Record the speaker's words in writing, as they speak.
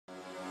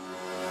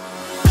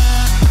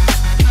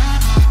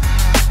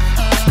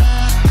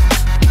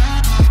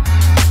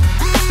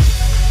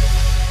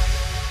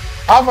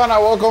Have fun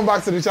and welcome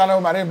back to the channel.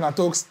 My name is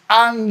Natokes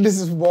and this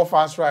is Football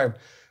Fans Tribe.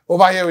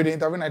 Over here with the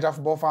interview Naija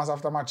football fans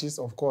after matches,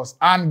 of course,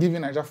 and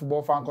giving Naija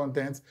football fan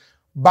content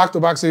back to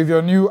back. So if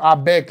you're new, I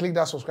beg, click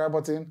that subscribe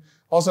button.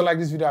 Also like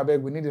this video, I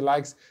beg, we need the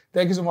likes.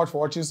 Thank you so much for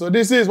watching. So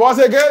this is, once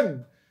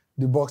again,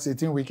 the Box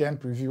 18 weekend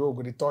preview. We're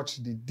going to touch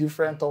the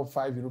different top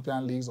 5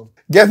 European leagues, of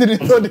getting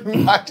into the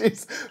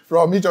matches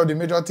from each of the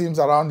major teams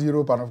around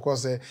Europe, and of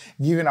course,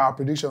 giving our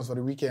predictions for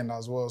the weekend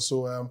as well.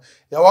 So,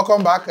 yeah,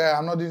 welcome back.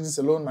 I'm not doing this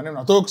alone. My name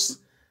is Natokes.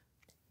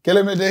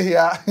 Kelemede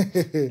here.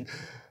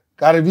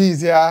 Karibi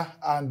is here,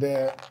 and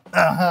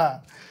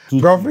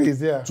Godfrey is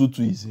here.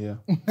 Tutu is here.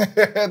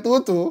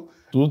 Tutu.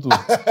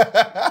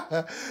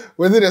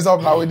 When did this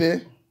up now?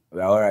 We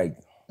are all right.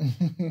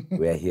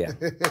 We are here.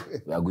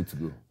 We are good to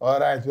go. All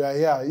right, we are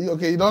here.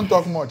 Okay, you don't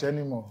talk much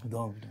anymore.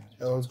 Don't.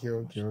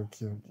 Okay.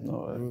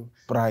 No,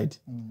 pride.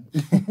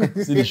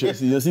 See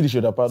the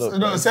shoulder part of.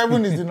 No,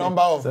 7 is the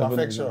number of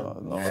perfection.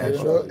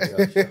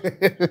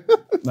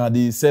 Now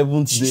the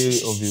 7th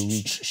day of the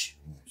week.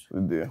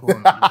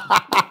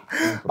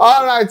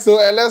 All right, so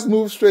let's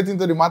move straight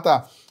into the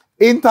matter.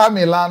 Inter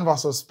Milan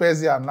versus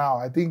Spezia now.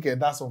 I think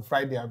that's on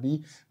Friday,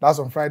 Abi. That's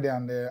on Friday,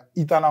 and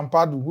Ethan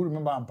Ampadu. Who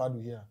remember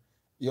Ampadu here?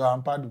 You're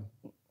Ampadu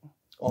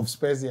of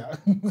Spezia.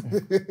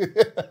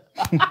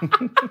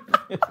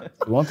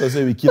 You want to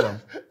say we kill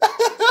him?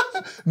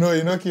 No,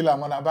 you don't kill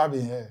him on a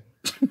baby here.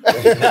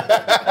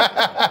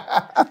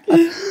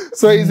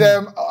 So it's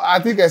I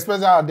think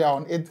Spezia they are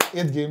on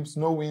 8 games,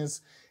 no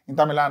wins.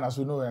 Inter Milan, as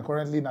we know,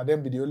 currently now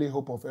them be the only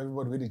hope of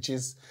everybody when they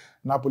chase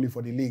Napoli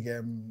for the league.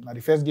 Now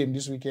the first game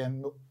this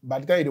weekend. By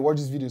the time you watch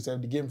this video,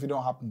 the game if it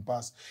don't happen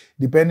pass,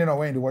 depending on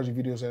when you watch the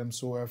videos.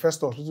 So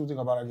first off, what do you think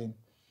about that game?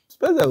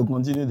 Spezia will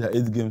continue their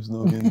 8 games,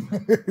 no win.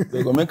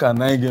 They will make a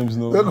 9 games,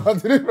 no. They'll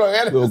continue from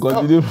here. They'll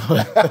continue from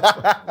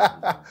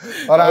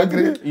I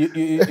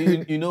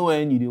agree. You know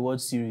when you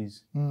watch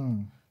series,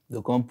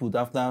 they come put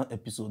after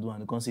episode 1,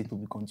 they come say to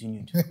be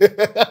continued.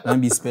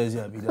 Don't be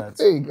Spezia, be that.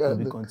 To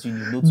be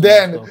continued. No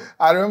then,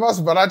 I remember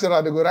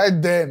Supernatural, they go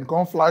right then,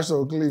 come flash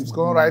some clips,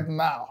 come right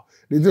now.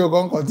 They do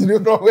go continue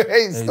from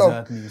where he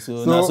stopped. Exactly.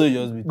 So now so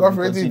just be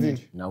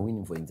Godfrey. Now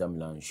winning for Inter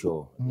Milan,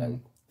 sure. Like,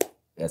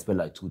 I expect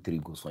like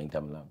 2-3 goals for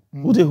Inter Milan.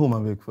 Who they home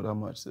and back for that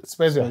match?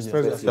 Spezia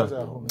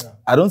home, yeah.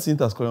 I don't see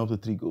Inter scoring up to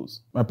 3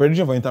 goals. My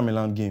prediction for Inter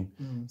Milan game,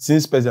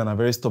 since Spezia are a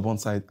very stubborn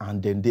side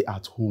and then they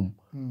at home,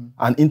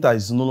 and Inter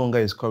is no longer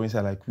a scoring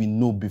side like we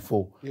know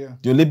before. Yeah.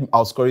 The only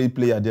outscoring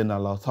player there now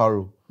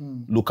Lautaro,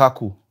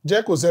 Lukaku.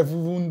 Dzeko have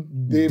even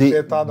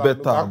better than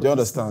Lukaku. Do you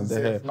understand?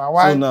 Now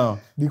why so now,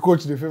 the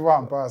coach the favor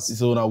and pass?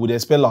 So now we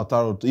expect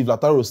Lautaro. If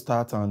Lautaro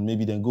start and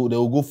maybe they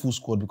will go full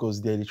squad because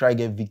they try to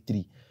get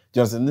victory. Do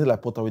you understand? It's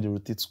like Potter where they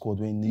rotate squad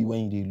when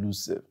they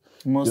lose.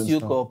 Must you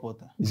call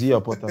Potter? Is he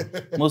your Potter?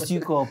 Must you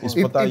call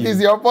Potter? It is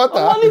your Potter.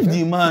 I leave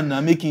the man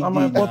and make him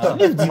my Potter.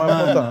 Leave the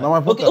man. My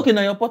Potter. Okay,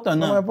 now your Potter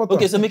now.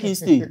 Okay, so make him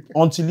stay.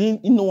 Until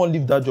he no one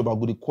leave that job, I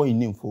go to call his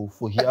name for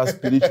here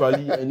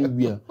spiritually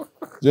anywhere.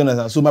 Do you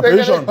understand? So my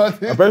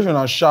prediction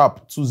are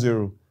sharp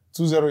 2-0.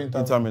 2-0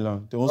 Inter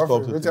Milan. They won't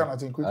stop.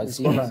 I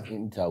see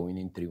Inter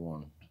winning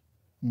 3-1.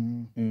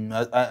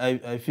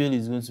 I feel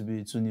it's going to be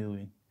a 2-0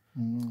 win.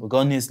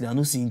 Because honestly, I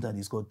don't see Inter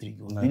they score 3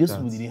 goals. These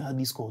people they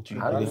hardly score 3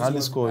 goals. They hardly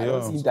score, yeah. I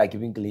don't see Inter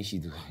keeping clean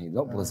sheet. It's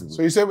not possible.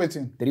 So you say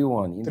waiting?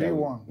 3-1.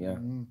 3-1. Yeah.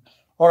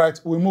 All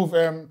right, we move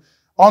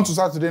on to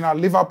Saturday now.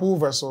 Liverpool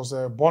versus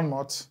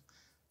Bournemouth.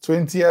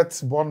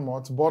 20th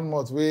Bournemouth.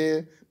 Bournemouth,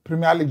 where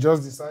Premier League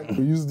just decided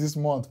to use this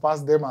month,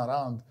 pass them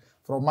around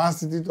from Man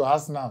City to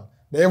Arsenal.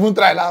 They even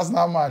tried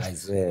Arsenal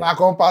match. Now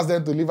come pass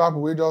them to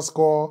Liverpool, we just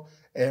score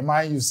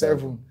Man U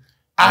 7.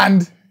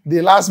 And the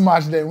last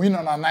match, they win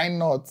on a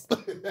 9-0.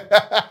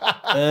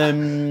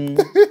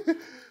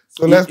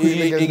 So let's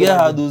quickly get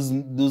how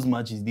those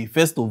matches. The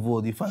first of all,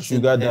 the first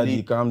Sugar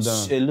Daddy, calm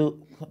down.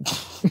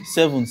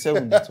 7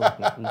 they talk.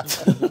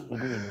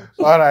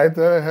 All right,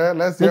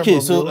 let's hear okay,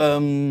 from so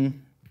you.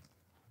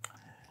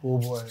 Oh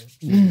boy.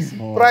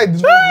 Pride.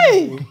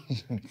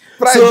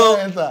 Pride. So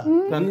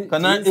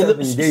can I?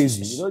 It's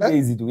easy. You know, it's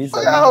easy to win.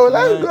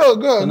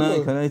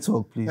 Go. Can I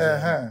talk, please?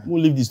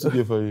 We'll leave the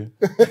studio for you.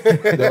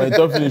 Then when you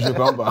don't finish, you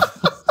come back.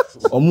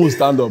 Or move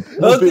stand up.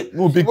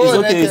 Move pick.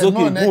 It's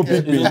okay. Move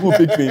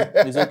pick.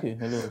 It's okay.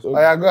 Hello. Oh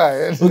yeah, go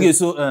ahead. Okay,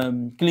 so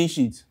clean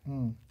sheet.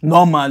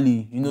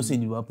 Normally, you know, say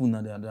Liverpool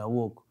now their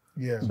work.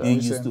 Yeah,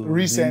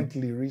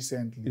 recently.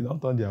 They don't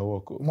turn their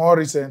work. More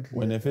recently.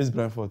 When they face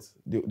Brentford,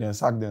 they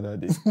sacked them that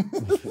day.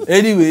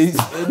 Anyways.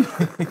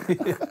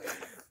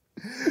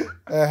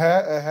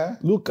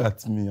 Look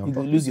at me. You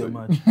will lose your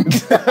match.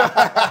 This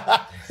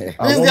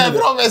guy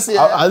promising.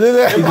 I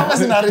didn't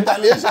promising a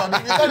retaliation.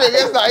 If you turn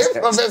against that, he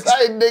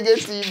prophesy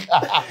negative. I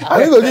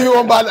think he'll give you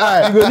one bad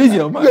eye. You will lose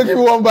your match. He'll give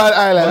you one bad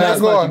eye. Like that.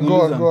 Go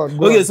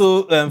on. Okay,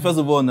 so first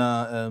of all,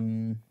 now,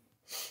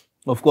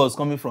 of course,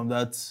 coming from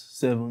that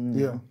 7.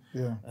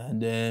 Yeah.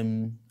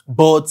 And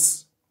but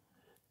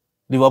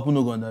Liverpool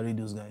no go underrate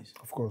those guys.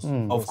 Of course.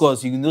 Of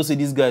course, you know say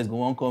these guys go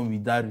on come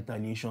with that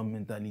retaliation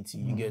mentality.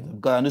 You get it?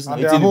 Because I know say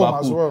And na they are wetin home Liverpool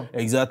as well.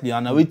 exactly,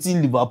 and na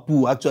wetin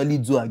Liverpool actually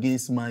do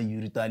against Man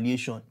U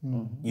retaliation.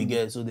 You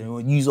get it? So they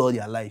will use all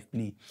their life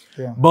play.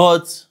 Yeah.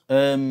 But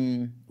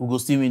we go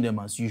still win them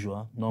as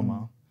usual,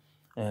 normal.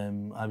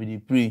 I will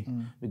pray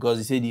because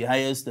they say the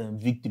highest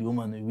victory home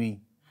and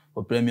away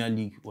for Premier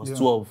League was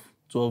 12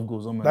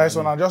 goals home and That's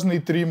away. one. I just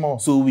need 3 more.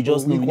 So we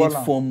just know we need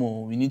equal 4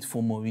 more. We need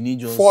 4 more. We need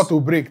just 4 to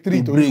break,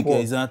 3 to break equal.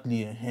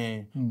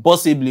 exactly.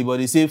 Possibly, but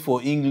they say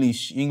for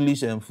English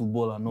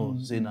football and all,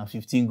 say now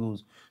 15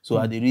 goals. So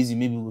at the reason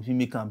maybe we will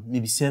make them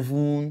maybe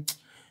 7.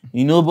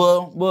 You know,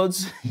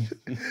 but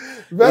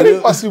Very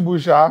possible,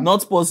 Sha.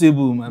 not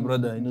possible, my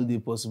brother. You know they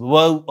possible.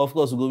 Well, of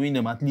course we go win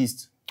them at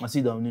least. I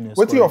see that winning.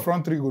 What your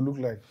front 3 go look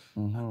like?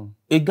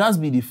 It can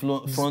be the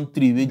front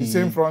 3 with The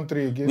same front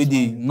 3 against with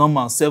the Man.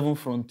 normal 7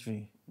 front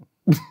 3.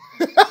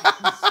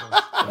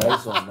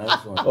 Nice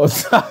one.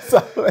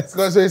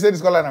 So you said the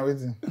scoreline are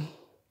waiting.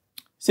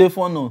 Say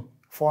 4-0.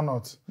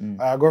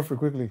 4-0. Godfrey,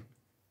 quickly.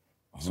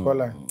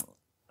 Scoreline.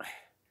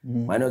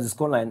 Minus the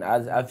scoreline,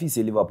 I feel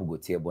say Liverpool go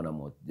tear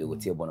Bournemouth. They go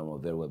tear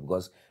Bournemouth very well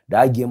because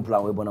that game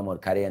plan where Bournemouth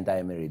carry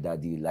entire Emirates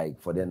that they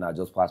like for them now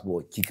just pass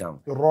ball, kick them.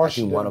 Rush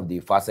I think one them. of the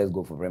fastest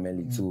goal for Premier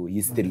League. So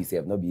history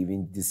save, not be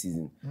even this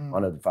season.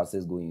 One of the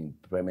fastest goal in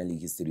Premier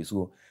League history.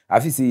 So I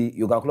feel say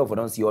you can club for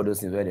don't see all those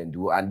things where they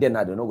do, and then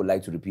I don't know would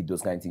like to repeat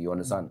those kind of things. You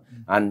understand?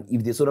 And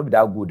if they sort of be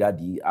that good that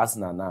the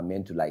Arsenal now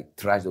meant to like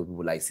trash those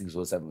people like 6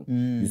 or 7,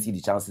 you see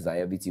the chances and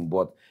everything.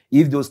 But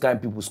if those kind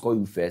of people score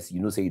you first,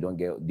 you know say you don't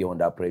get they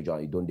under pressure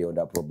and you don't get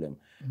under problem.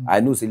 I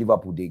know say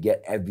Liverpool they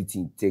get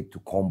everything take to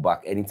come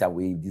back anytime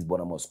we this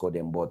Bournemouth score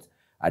them, but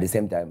at the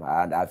same time,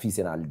 and I feel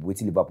saying I'm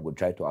waiting Liverpool will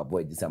try to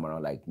avoid this time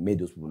around, like make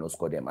those people not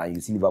score them. And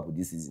you see Liverpool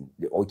this season,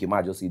 okay,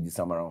 might just say this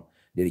time around,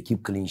 they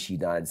keep clean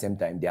sheet, and at the same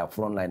time, their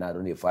front line are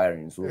only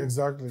firing. So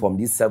Exactly. from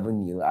this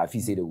 7-0, I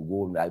feel say they will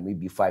go like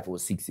maybe 5 or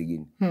 6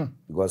 again.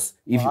 Because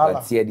if you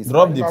can tear this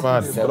Drop line- the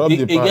pad. It- Drop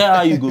the Again, pad.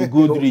 how you go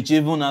good reach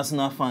even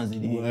Arsenal fans. They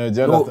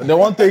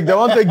won't take the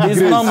It's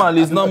grace. normal.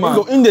 It's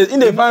normal. In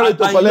the find way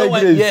to And you know collect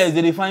when- grace. Yes,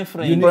 they define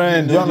friend.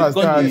 Friend, you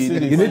understand? You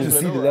need to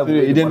see the level.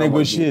 They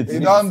negotiate. They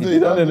don't do it. They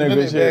don't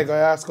negotiate.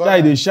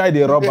 Scoreline. They shy,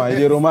 they rubber,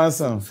 they romance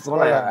them.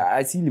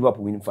 I see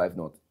Liverpool winning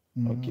 5-0.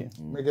 Okay.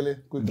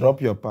 Mekele, quick. Drop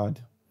your pad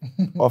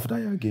off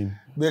that your game.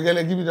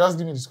 Mekele, just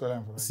give me the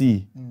scoreline for us.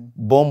 See,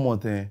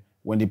 Bournemouth,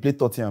 when they play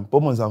Tottenham,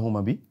 Bournemouth is at home,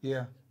 Abi.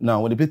 Yeah.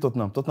 Now, when they play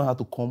Tottenham had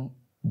to come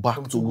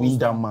back to to win goals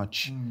that down.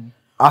 match.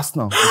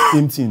 Arsenal, the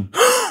same thing.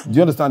 Do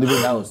you understand the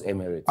way? That was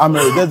Emirates.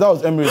 Emirates, that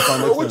was Emirates.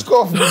 So which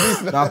cough did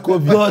this? Now,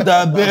 COVID. God,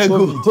 I beg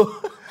you. So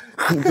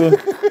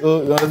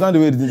you understand the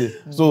way they did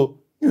it. So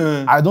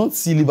I don't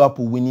see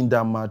Liverpool winning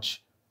that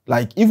match.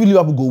 Like if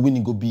Liverpool go win,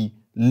 it go be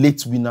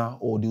late winner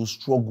or they'll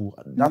struggle.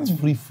 That's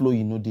free flow,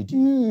 you know. They did.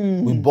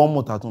 With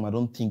Bournemouth at home, I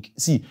don't think.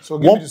 See, So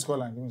give me the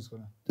scoreline.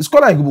 the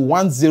scoreline could be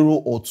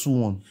 1-0 or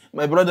 2-1.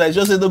 My brother, I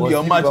just said don't be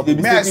your match. They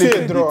May I see a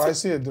mistakenly draw? predict. I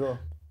see a draw.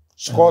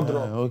 Score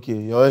draw. Okay,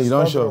 you don't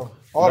Score show. draw.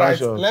 All right,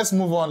 let's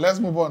move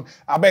on.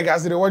 I beg,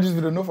 as you watch this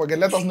video, don't forget,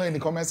 let us know in the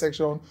comment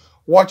section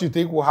what you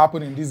think will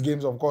happen in these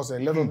games, of course.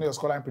 Let us know your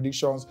scoreline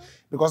predictions.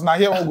 Because now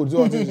here we'll go do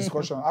all this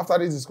discussion. After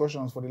these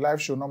discussions for the live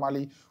show,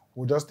 normally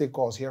we'll just take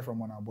calls here from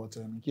one. But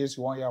in case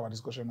you want to hear our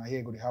discussion, now here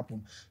it going to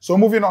happen. So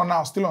moving on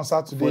now, still on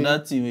Saturday. For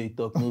that team where you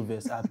talk no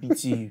verse, I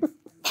pity you.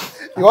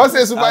 You want to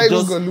say Super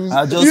Eagles go lose?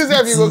 You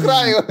say you go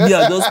cry.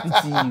 Yeah, I just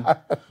pity you.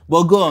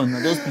 But go on,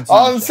 I just pity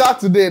On you.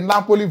 Saturday,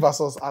 Napoli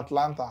versus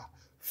Atalanta.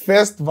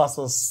 First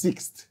versus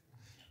sixth.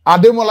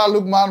 Ademola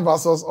Lookman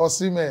versus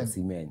Osimhen.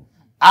 Amen.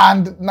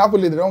 And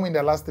Napoli, they don't win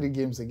their last 3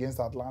 games against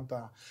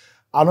Atlanta.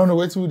 I don't know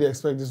what would they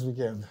expect this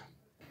weekend.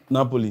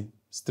 Napoli,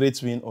 straight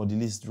win or the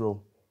least draw.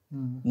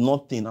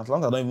 Nothing.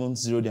 Atlanta don't even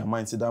zero their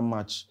mind. Say that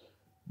match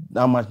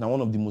now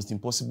one of the most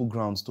impossible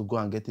grounds to go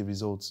and get a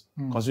result.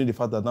 Considering the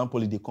fact that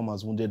Napoli, they come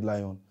as wounded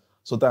lion.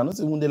 So I'm not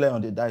saying wounded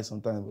lion, they die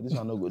sometimes, but this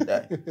one not go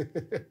die.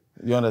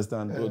 You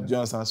understand? Do you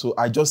understand? So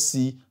I just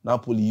see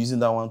Napoli using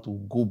that one to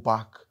go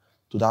back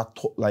to that,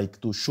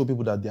 to show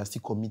people that they are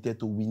still committed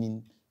to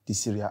winning the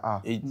Serie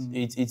A.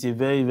 It's a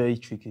very, very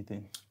tricky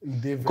thing.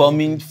 They very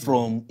Coming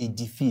from a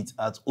defeat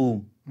at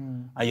home,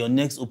 and your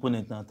next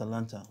opponent in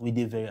Atalanta, we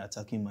they very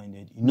attacking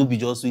minded. You know, be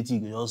just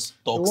waiting, you just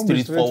talk won't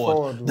be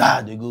straightforward.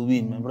 straightforward, They go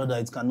win. My brother,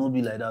 it cannot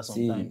be like that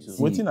sometimes.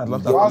 So. Waiting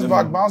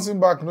Atlanta. bouncing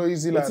back, no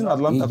easy like Waiting that.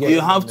 Atlanta. You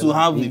have to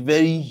have a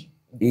very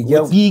You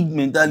get- big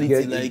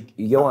mentality.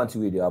 You get one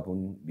thing where they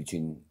happen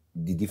between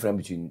the difference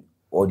between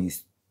all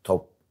these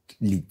top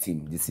league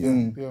team this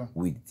season Yeah.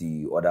 with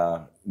the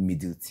other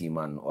middle team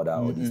and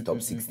all these top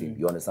 6 team.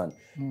 You understand?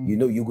 You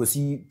know, you go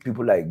see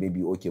people like maybe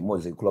more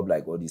as a club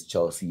like all these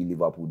Chelsea,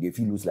 Liverpool, they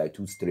feel lose like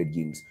 2 straight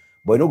games.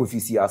 But you know, if you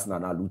see Arsenal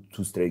now lose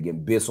 2 straight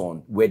games based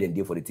on where they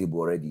did for the table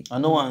already, I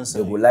know what I'm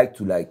saying. they would like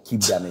to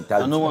keep their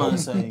mentality. I know what I'm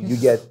saying. You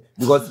get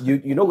because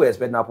you know we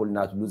expect Napoli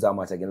now to lose that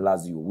match against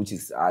Lazio, which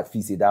is I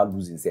feel say that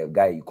losing self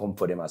guy you come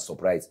for them as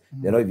surprise.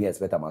 They don't even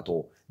expect them at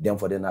all. Then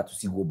for them now to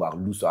see go back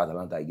lose to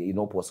Atalanta again, it's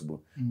not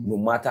possible. No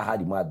matter how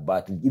the match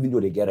battle, even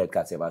though they get red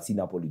cards, I see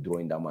Napoli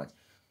drawing that match.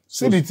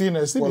 See the thing,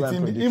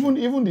 Scoreline prediction.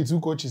 even the two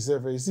coaches,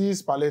 you see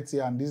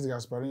Spalletti and this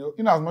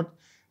Gasparini, as much,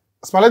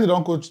 Spalletti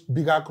don't coach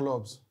bigger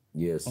clubs.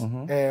 Yes.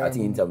 I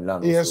think Inter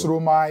Milan. AS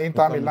Roma,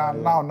 Inter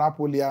Milan, now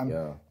Napoli, and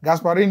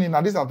Gasparini,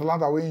 now this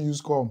Atalanta when you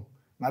use come.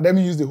 Now them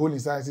use the whole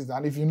inside system.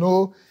 And if you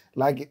know,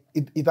 like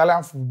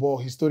Italian football,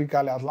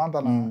 historically,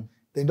 Atalanta,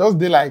 they just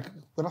they like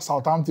whether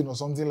Southampton or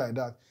something like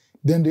that.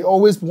 Then they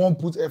always won't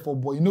put effort,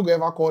 but you know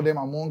ever call them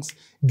amongst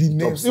the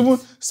names. Even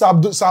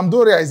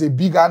Sampdoria is a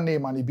bigger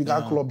name and a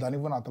bigger club than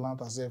even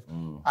Atalanta self.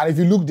 And if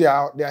you look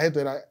their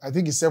head-to-head, I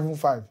think it's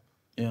 7-5.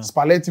 Yeah.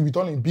 Spalletti with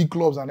all in big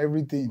clubs and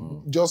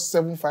everything, just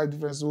 7-5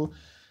 difference. So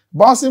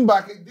bouncing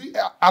back,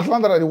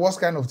 Atlanta are the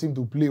worst kind of team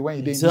to play when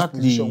you're in this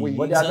position.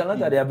 But the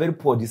Atalanta, they are very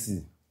poor this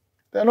season.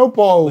 They're no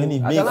poor. When he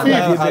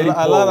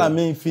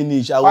main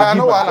finish, I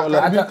know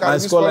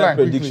and scoreline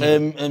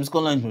prediction.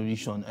 Scoreline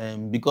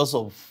prediction. Because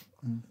of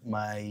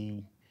my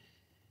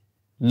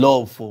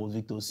love for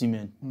Victor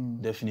Osimhen,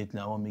 definitely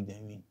I won't make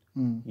them win.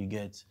 You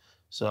get,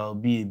 so I'll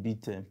be a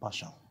bit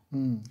partial.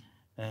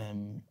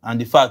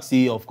 And the fact,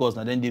 see, of course,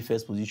 now then they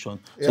first position,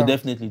 so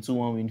definitely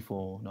 2-1 win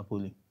for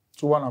Napoli.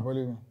 2-1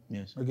 Napoli.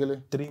 Yes.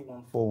 Mekele?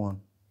 3-1, 4-1.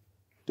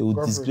 They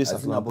will disgrace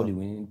Atlanta. Napoli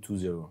winning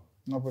 2-0.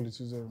 Napoli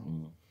 2-0.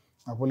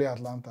 Napoli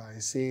Atlanta, I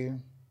say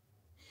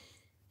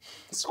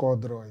score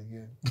draw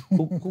again.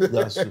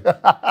 That's you.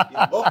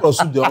 Don't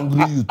pursue the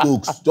hungry you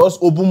talks.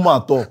 Just open my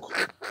talk.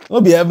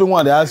 Not be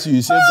everyone they ask you.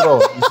 You say draw.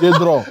 You say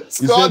draw. You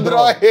say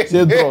draw. You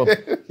say draw.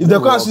 If they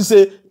can't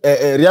say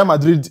Real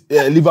Madrid,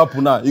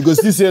 Liverpool now, you go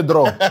still say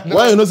draw.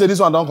 Why you know say this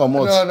one don't come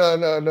out?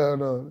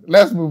 No.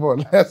 Let's move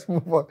on.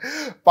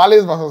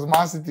 Palace versus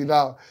Man City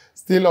now.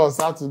 Still on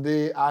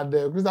Saturday,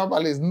 and Crystal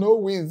Palace no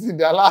wins in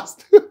their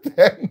last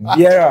 10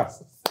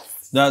 matches.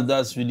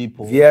 That's really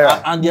poor.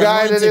 And the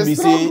annoying thing be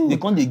say they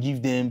can't give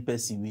them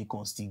Percy we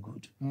can still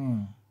good.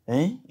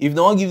 If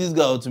they won't give this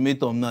guy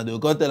ultimatum now, they'll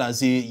come tell and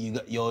say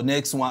your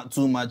next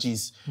 2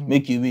 matches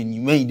make you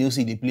win. When you don't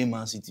see they play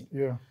Man City.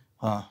 Yeah.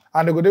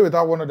 And they go there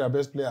without one of their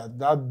best players,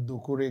 that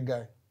Dokore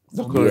guy.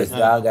 Yes,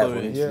 that guy.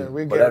 Yeah,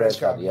 we get red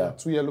card.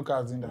 2 yellow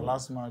cards in the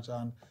last match.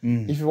 And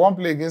if you want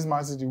to play against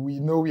Man City, we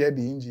know where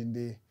the engine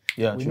they.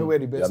 Yeah, we know where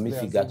the best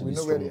players.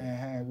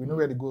 We know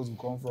where the goals will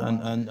come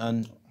from.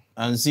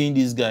 And seeing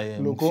this guy,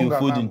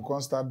 Lokonga now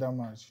can't start that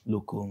match.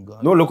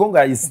 Lokonga. No,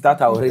 Lokonga is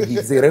starter already.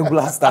 He's a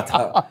regular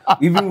starter.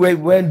 Even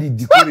when the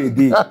Dikore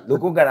day,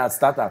 Lokonga is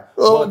starter.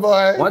 Oh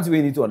boy! Once we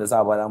need to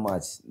understand about that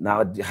match,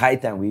 now the high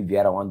time we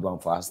Vieira want to do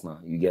for us now.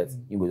 You get,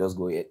 you go just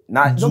go ahead.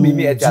 Nah, don't be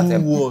me at that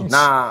time.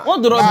 Nah.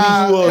 What the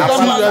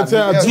rubbish?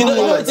 You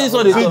know what is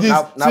what they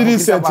talk. See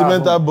this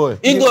sentimental boy.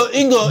 Ingo.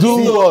 Do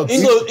what?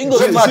 Ingo.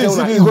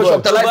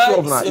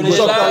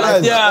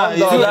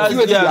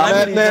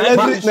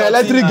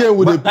 Electric game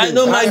with the. I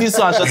don't mind this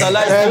one.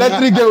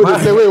 Electric game with the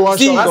play where you want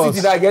shot us.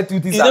 Did I get 2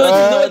 You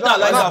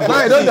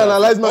don't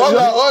analyze my.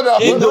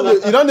 You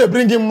don't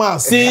bring him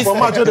mass. Since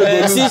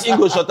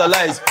Ingo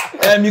shortalize,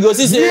 you go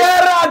see say.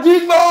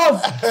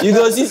 You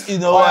go see, you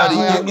know what?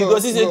 You go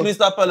see say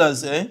Crystal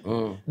Palace,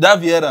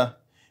 that Vieira,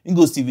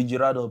 Ingo Steven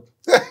Gerrard up.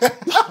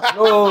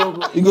 No,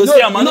 you go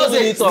see, I'm not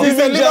saying it up.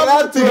 Steven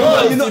Gerrard.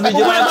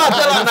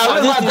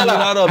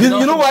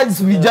 You know why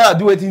Steven Gerrard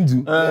do what he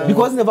do?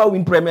 Because he never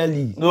win Premier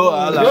League. No,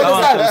 I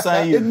want to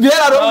sign you.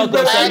 Gerrard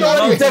don't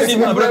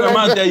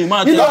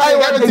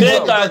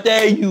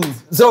tell you.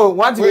 So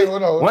once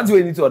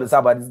we need to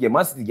understand about this game,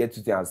 Man City get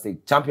 2 things at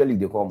stake. Champions League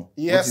they come.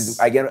 Yes. Which is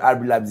I get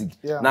RB Leipzig.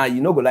 Now you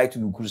know go like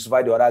to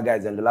crucify the other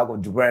guys and the lack of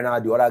Jubrena,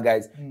 the other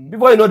guys.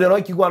 Before you know they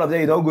don't kick one of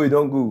them, you don't go.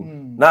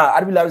 Now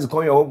RB Leipzig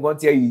come your home, go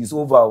tell you it's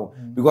over.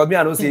 Because me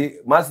I don't say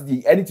Man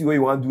City, anything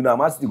you want to do now,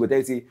 Man City go tell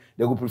you say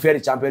they go prefer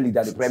the Champions League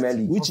than the Premier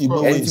League. Which you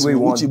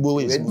want to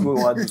do.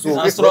 So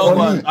a strong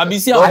one. I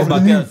believe Patrick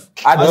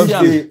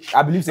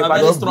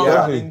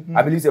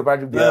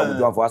Vieira will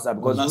do it for us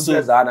because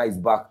Lucas Zahana is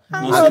back.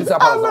 And Crystal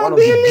Palace are one of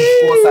the big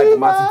score sides for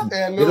Man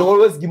City. They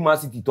always give Man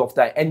City tough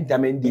time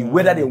anytime,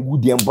 whether they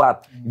good or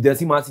bad. If they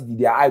see Man City,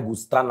 their eye will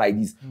stand like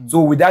this.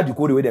 So without the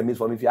code way they miss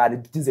for me, I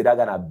think that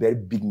gonna very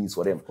big miss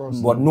for them.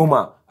 But no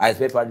man, I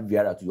expect Patrick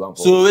Vieira to do it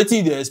for. So what do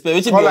you expect?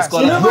 What do you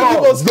expect?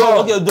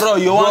 Okay, draw.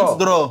 You want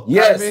draw?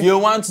 Yes. You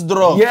want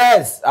draw?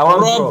 Yes. I want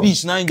draw.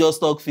 Rubbish. Now just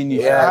talk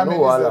finish. Yeah,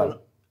 no.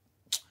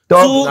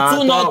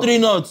 2-0,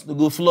 3-0. They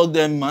go flog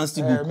them. Man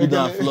City go cool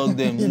down, flog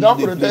them.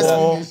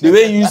 The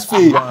way you use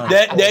faith.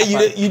 Then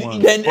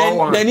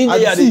in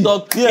there they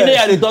talk. In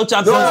there they talk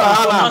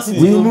champions.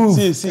 We move.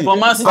 For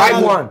Man City.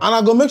 5-1. And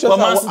I go make sure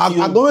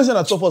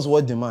that top us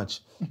watch the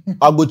match.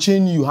 I go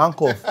chain you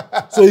handcuff.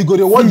 So you go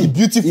to watch the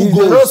beautiful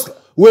goals.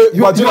 Wait,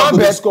 you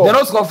don't score. They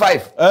don't score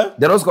 5.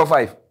 They don't score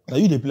 5. Now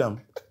you they play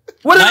them.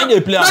 What now they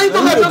play? They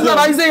don't score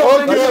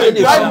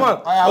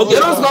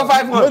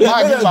 5.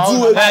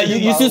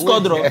 You see score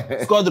draw. If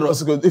you talk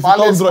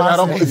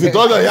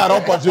draw here, I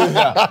don't punch you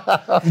here.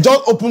 You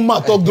just open my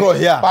talk draw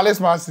here. Palace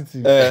Man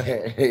City.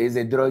 It's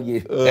a draw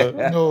game.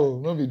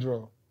 No be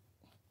draw.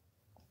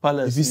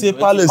 Palace. If you say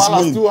Palace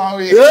Palace win, 2-1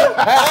 win.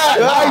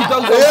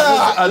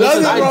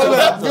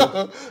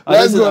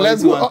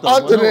 Let's go.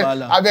 On to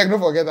the. I beg, don't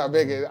forget. I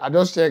beg. I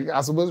just check.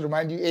 I'm supposed to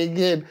remind you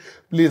again.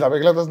 Please, I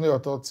beg, let us know your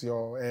thoughts,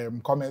 your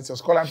comments, your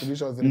scoreline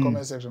predictions in the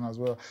comment section as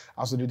well.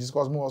 As we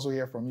discuss, we'll also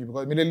hear from you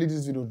because immediately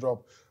this video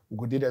drop, we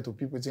go there to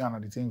pick with you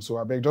and the thing. So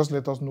I beg, just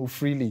let us know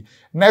freely.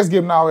 Next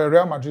game now,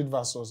 Real Madrid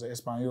versus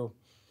Espanyol.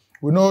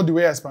 We know the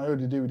way Espanyol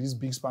did with these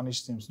big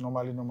Spanish teams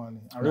normally.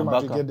 And Real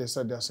Madrid get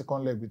their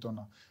second leg with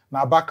honor.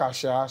 Now BARCA,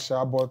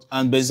 but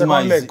and Benzema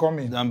second leg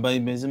coming. And by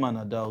Benzema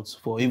and doubts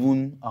for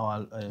even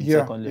our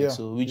second leg.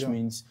 So which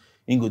means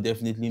Ingo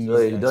definitely means. So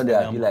you don't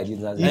feel like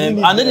this.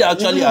 I know they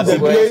actually have they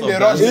play, they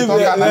rush the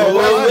talk.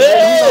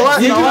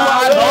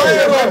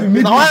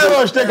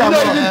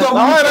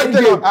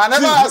 I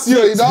never asked you.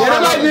 You don't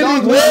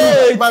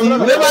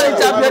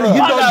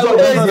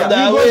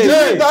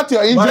that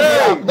your injury.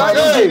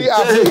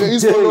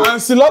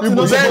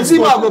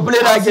 Benzema go play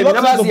that game.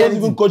 Never see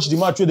even coach the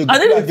match. I know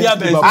they fear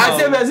Benzema. I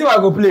say Benzema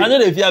go play. I know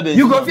they fear Benzema.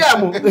 You go fear him.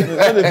 I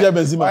know they fear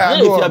Benzema. I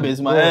know they fear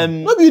Benzema.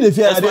 Maybe they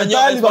fear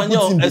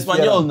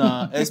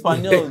Espanyol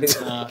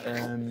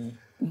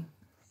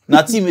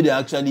na team they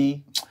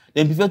actually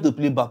they prefer to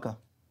play BARCA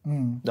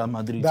than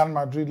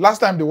Madrid. Last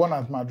time they won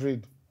at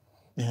Madrid.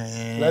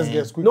 Let's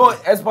guess quickly. No,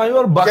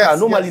 Espanyol BARCA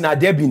normally na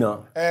derby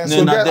now. So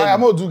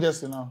I'm going to do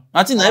guess now.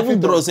 I think I even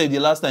draw the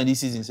last time this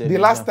season. The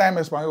last time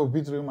Espanyol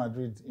beat Real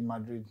Madrid in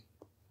Madrid.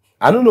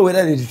 I don't know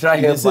whether they try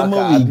help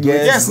BARCA.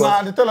 Yes,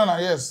 now they tell her now.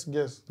 Yes,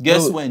 guess.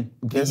 Guess when?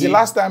 The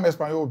last time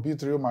Espanyol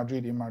beat Real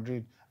Madrid in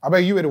Madrid. I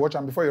bet you were to watch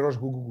and before you rush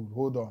Google.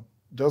 Hold on.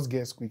 Just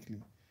guess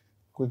quickly.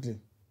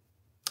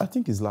 I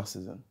think it's last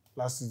season.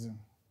 Last season.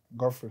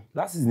 Godfrey.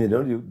 Last season, they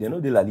know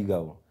the La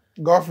Liga.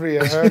 Godfrey,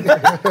 you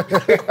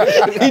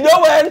know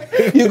when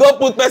you go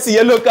put Messi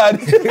yellow card,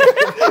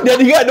 then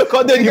the guy don't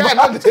come there. The guy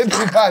not take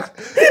the card.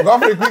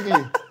 Godfrey,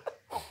 quickly.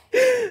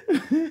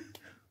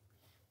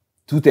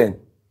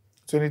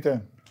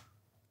 2010.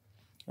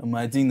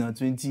 I think now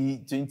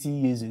 20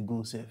 years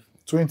ago, sir.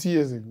 20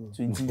 years ago.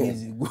 20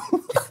 years ago.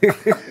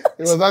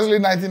 It was actually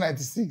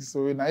 1996,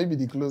 so it might be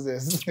the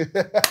closest.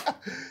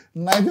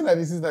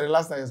 1996 that the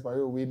last time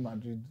Espanyol win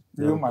Madrid.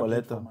 Real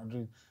Madrid for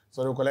Madrid.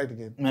 So they'll collect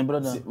again. My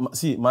brother.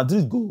 See,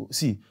 Madrid go.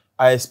 See,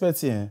 I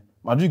expect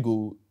Madrid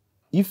go.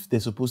 If they're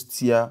supposed to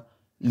tear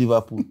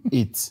Liverpool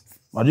 8,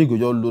 Madrid go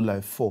just low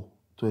like 4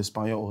 to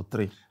Espanyol or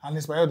 3. And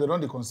Espanyol, they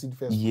don't concede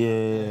first.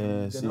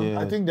 Yes,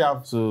 I think they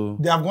have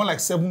gone like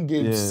 7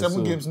 games.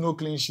 7 games, no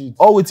clean sheet.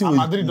 And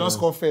Madrid don't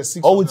score first.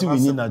 6 all we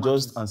need are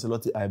just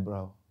Ancelotti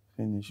eyebrow.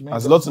 Finish.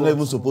 Ancelotti not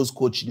even supposed to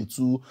coach the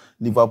two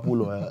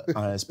Liverpool or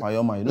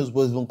Espanyol. Man, you don't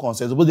supposed to even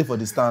concede. Supposed to for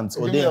the stands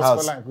or they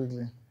house.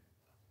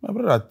 My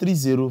brother,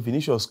 3-0,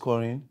 Vinicius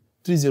scoring,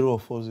 3-0 or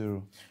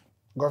 4-0.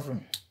 Godfrey.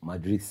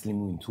 Madrid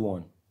slim win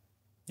 2-1.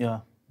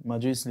 Yeah,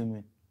 Madrid slim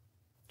win.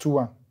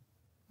 2-1.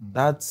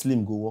 That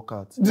slim go work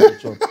out.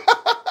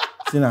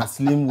 See na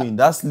slim win.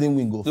 That slim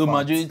win go. So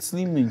Madrid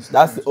slim wins.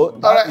 That's all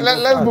right.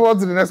 Let's move on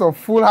to the next one.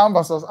 Fulham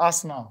versus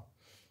Arsenal.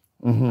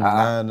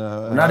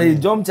 Now they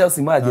jump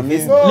Chelsea match.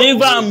 Leave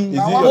them.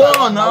 Go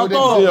on now.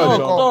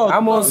 Talk.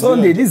 I'm on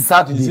Sunday. This is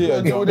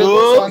Saturday. We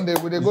go Sunday.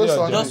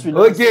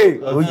 Okay.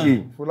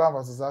 Fulham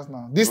versus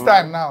Arsenal. This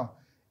time now,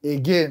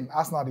 again,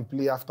 Arsenal they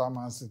play after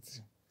Man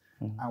City,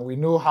 and we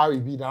know how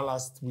it be that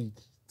last week.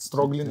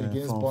 Struggling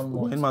against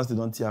Bournemouth. When Man City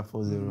don't tear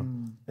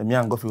 4-0, me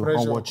and Godfrey will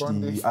come watch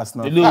the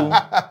Arsenal.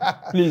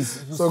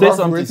 Please, so say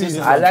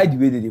something. I like the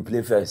way they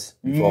play first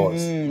before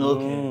us.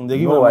 Okay. They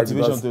give us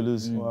motivation to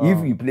lose. Wow.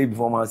 If you play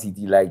before Man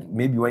City, like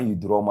maybe when you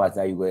draw match,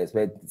 now you go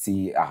expect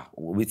say,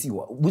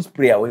 which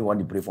player we want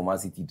to play for Man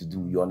City to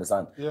do, you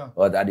understand? Yeah.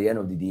 But at the end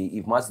of the day,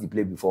 if Man City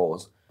play before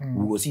us,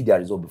 we will see their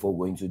result before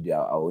going to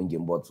our own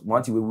game. But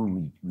one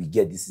thing we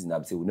get this season,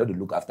 I say we know to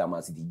look after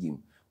Man City game.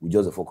 We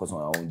just focus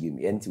on our own game.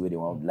 Any way they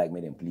want like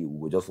make them play, we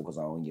will just focus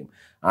on our own game.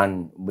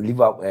 And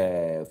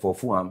Liverpool for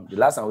Fulham, the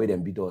last time we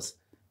them beat us,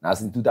 now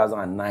since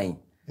 2009.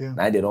 Yeah.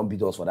 Now they don't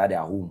beat us for that they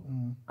are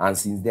home. And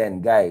since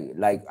then, guy,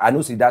 like I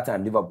know see that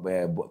time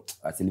Liverpool,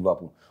 I say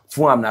Liverpool.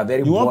 Fulham na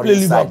very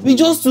boring side. We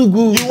just too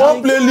good. You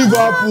won't play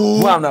Liverpool.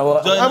 Fulham na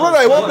what? My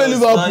brother, you won't play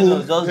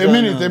Liverpool.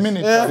 A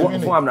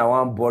minute. Fulham na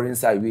one boring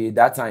side.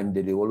 That time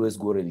they always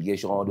go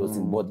relegation, all those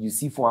things. But you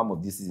see Fulham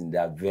of this season, they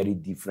are very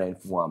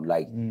different. Fulham,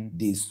 like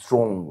they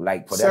strong,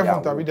 like for them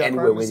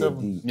anywhere when they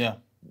do. Yeah.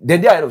 They're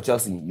ahead of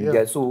Chelsea. You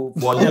get so.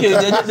 Okay,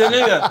 they're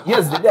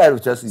yes, they're ahead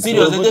of Chelsea.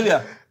 Serious,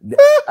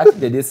 I think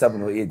they did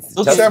 7 or 8.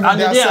 Okay, and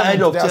they're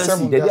ahead of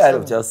Chelsea. They're ahead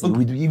of Chelsea.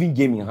 We do even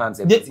game in hand.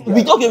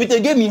 With a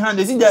game in hand,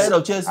 they see they're ahead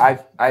of Chelsea.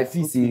 I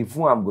feel say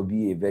Fulham will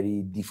be a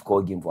very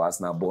difficult game for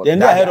Arsenal. But they're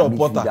ahead of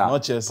Potter,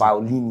 not Chelsea.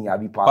 Paulina.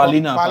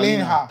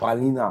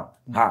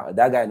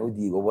 That guy know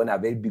the one a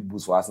very big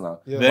boost for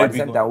Arsenal. Yeah. But at the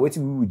same time,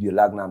 waiting we with the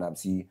lag now and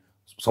see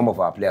some of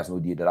our players know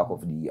the lack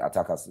of the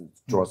attackers.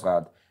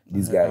 Trossard,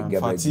 this guy,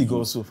 fatigue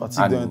also.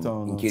 Fatigue and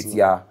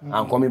Nketiah,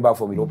 and coming back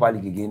from Europa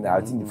League again,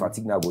 I think the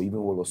fatigue now go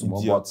even worse.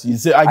 But you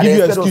say, I give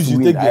you excuse,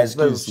 you take the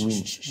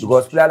excuse.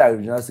 Because players like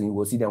Ronaldo, you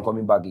will see them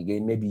coming back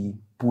again, maybe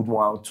put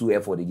 1-2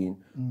 effort again.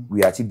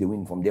 We achieve the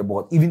win from there.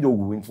 But even though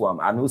we win for them,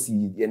 I don't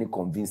see any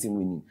convincing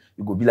winning.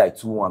 It could be like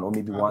 2-1 or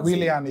maybe 1-0.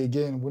 Willian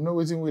again, we know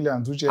waiting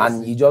Willian to Chelsea.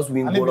 And he just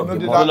win goal of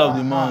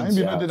the month.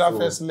 He did that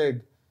first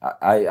leg.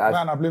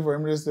 I play for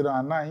Emirates Stadium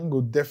and now he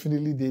go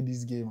definitely did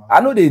this game. I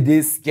know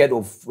they scared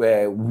of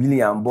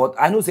William, but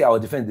I know say our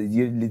defense is a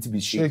little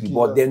bit shaky,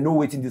 but they know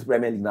what in this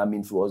Premier League now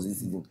mean for us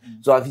this season.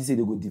 So I feel say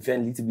they go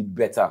defend a little bit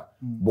better.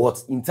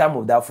 But in terms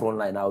of that front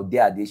line now,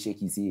 they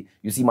shaky. See,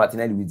 you see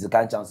Martinelli with the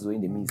kind of chances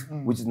in the miss,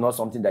 which is not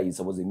something that he's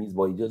supposed to miss,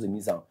 but he just a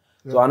miss out.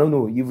 So I don't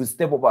know. If we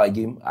step up our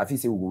game, I feel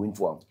say we go win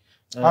for him.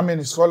 How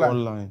many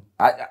scoreline?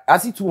 I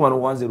see 2-1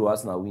 or 1-0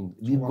 Arsenal win.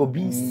 We go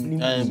be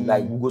slim,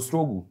 like we go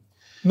struggle.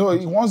 No,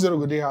 1-0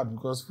 go they hard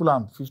because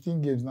Fulham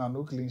 15 games now,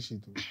 no clean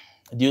sheet.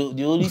 The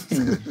only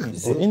thing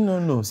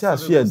no. See, I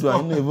fear do I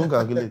don't even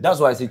calculate. That's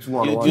why I say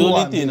 2-1. The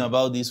only thing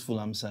about this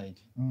Fulham side,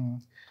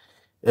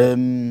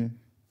 they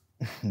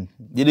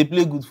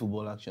play good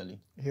football actually.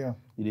 Yeah,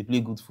 they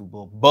play good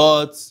football,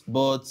 but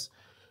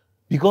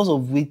because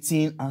of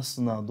waiting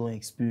Arsenal don't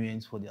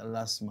experience for their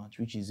last match,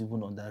 which is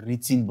even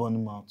underrating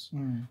Bournemouth,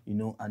 you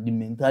know, and the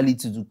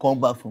mentality to come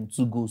back from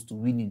 2 goals to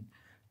winning.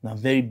 Now,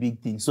 very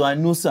big thing. So I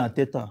know Sir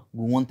Arteta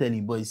will want to tell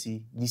him, boy,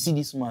 see, you see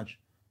this match,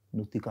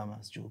 no take him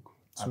as joke.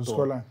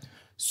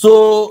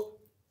 So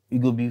it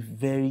will be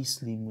very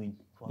slim win.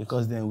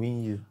 Because they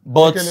win you.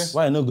 But Mekele.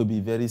 Why not go be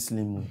very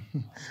slim win?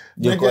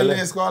 Mekele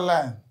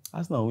scoreline.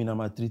 Arsenal win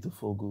about 3 to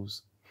 4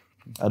 goals.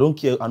 I don't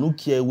care. I don't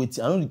care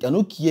waiting. I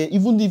don't care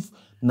even if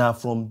now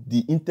from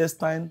the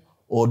intestine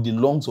or the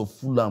lungs of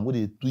Fulham where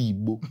they do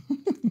Igbo.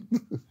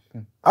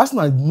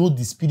 Arsenal know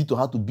the spirit of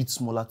how to beat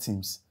smaller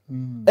teams.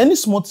 Any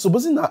small,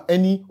 supposing that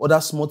any other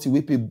small team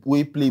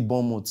we play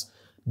Bournemouth,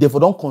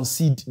 therefore don't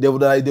concede. They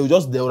would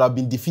have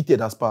been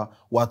defeated as per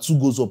 2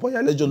 goals up.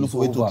 Yeah, let's just look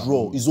for a way to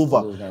draw. It's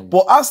over.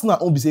 But Arsenal,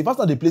 if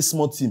Arsenal they play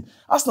small team,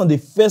 Arsenal they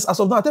first as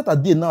of now,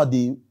 now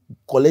they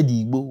collect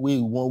the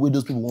Igbo where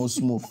those people want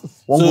smoke.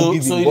 So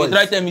you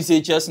try to tell me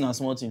say Chelsea na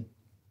small team.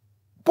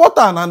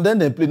 Porter and then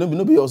they play.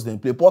 Nobody else then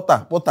play.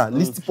 Porter.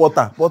 List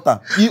Porter.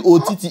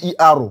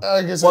 P-O-T-T-E-R.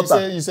 Okay, so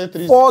you say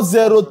 3.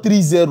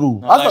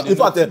 4-0-3-0.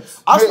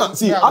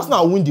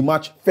 Arsenal win the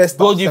match first.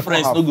 Goal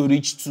difference no go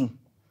reach 2.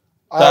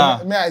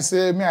 May I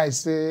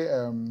say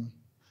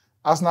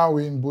Arsenal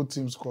win, both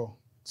teams score.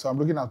 So I'm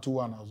looking at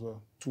 2-1 as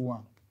well.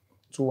 2-1.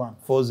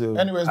 4-0.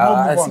 Anyways,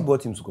 I see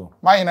both teams score.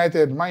 Man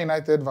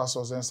United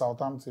versus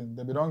Southampton.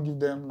 They don't give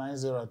them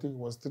 9-0. I think it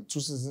was 2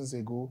 seasons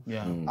ago.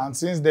 Yeah. And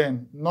since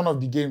then, none of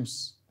the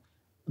games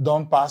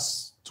don't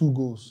pass 2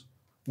 goals.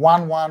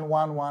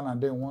 1-1,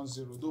 and then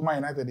 1-0. Though Man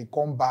United, they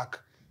come back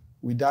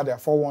with that their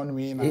 4-1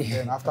 win, and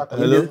then after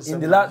in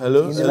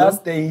the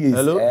last 10 years.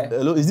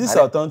 Hello. Is this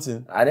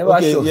Southampton? I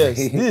never showed. Yes.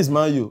 This is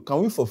Man U.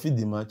 Can we forfeit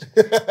the match?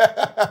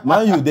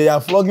 Man U, they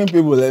are flogging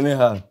people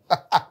anyhow.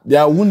 They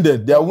are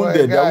wounded.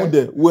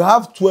 We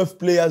have 12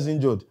 players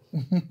injured.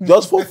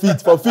 Just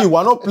forfeit.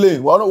 We're not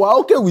playing. We're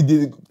okay with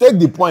take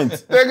the point.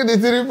 Take the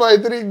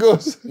 3.3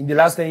 goals. In the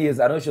last 10 years,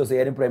 I don't sure say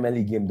any Premier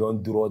League game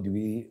don't draw the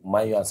way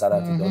Man U and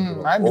Southampton don't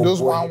draw. Maybe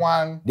those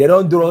 1-1. They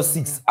don't draw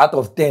 6 out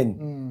of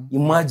 10.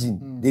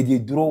 Imagine they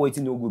draw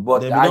waiting no good. But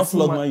they don't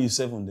flog Man U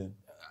 7 then.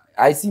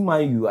 I see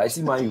Man U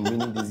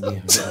winning this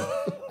game.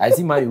 I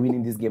see Man U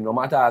winning this game. No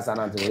matter how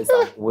Southampton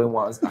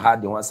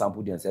had the one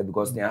sample themselves,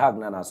 because Ten Hag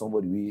now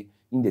somebody we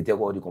in the take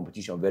all the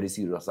competition very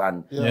serious,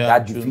 and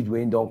that defeat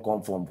when don't come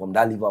from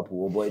that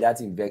Liverpool, oh boy, that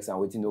in vex and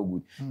waiting no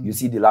good. You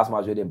see the last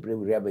match where they play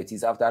with Real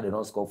Betis, after they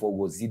don't score 4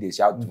 goals, see they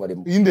shout for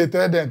them. In the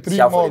third, then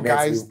 3 more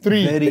guys,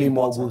 3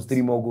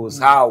 more goals.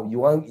 How you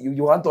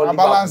want all a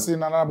balance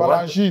in and a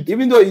balance sheet?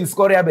 Even though you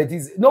score Real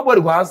Betis,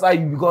 nobody will answer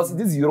you because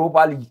this is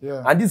Europa League,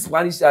 and this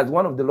Spanish side,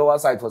 one of the lower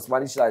side for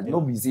Spanish side.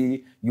 Nobody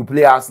say you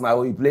play Arsenal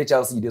or you play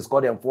Chelsea, they score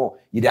them 4,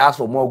 you they ask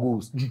for more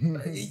goals.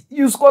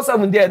 You score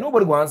 7 there,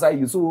 nobody will answer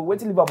you. So what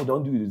Liverpool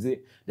don't do, you say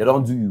they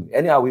don't do you.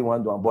 Anyhow we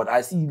want to, but I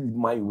see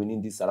Man U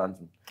winning this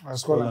Southampton.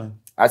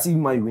 I see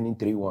Man U winning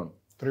 3-1.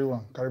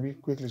 3-1.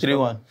 Karibi, quickly.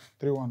 3-1.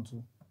 3-1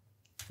 too.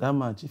 That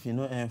match, if you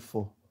know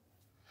M4.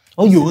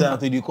 Oh, you want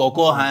to do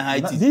call high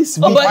tea. This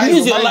weekend, but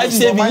use your life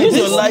saving. Use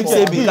your life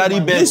saving. Carry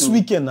bet. This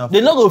weekend,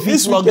 they not go fit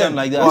flog them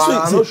like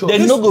that.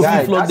 They not go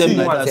fit flog them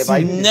like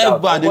that.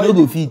 Never. They not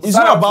go fit. It's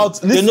not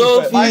about. They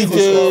no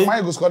fit.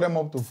 Man go score them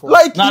up to 4.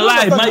 Like now,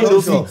 life. Man, you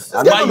no fit.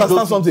 You don't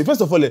understand something. First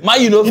of all,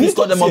 man, you no fit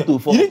score them up to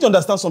 4. You need to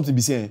understand something.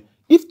 Be saying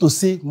if to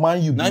say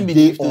Man U be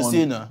day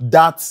on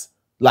that.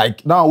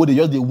 Like now, where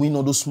they win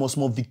all those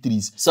small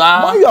victories. Sir,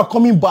 now you are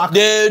coming back.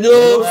 They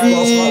don't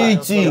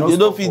fit. They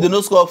don't fit. They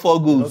don't score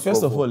 4 goals.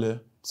 First of all,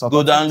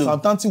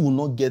 Southampton will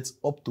not get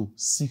up to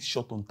 6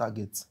 shots on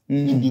target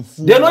in the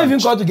full. They're not even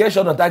going to get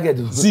shot on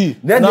target. See,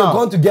 then they're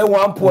going to get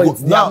 1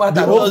 point. Now,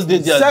 this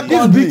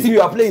big team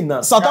you are playing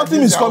now.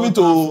 Southampton is coming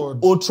to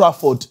Old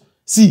Trafford.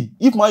 See,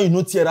 if Man U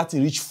no tear that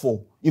thing reach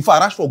 4, in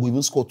fact, Rashford will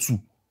even score 2.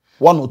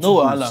 1 or 2 No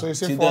goals. wahala. So you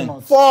say Till 4 then.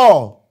 not.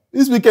 4!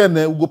 This weekend,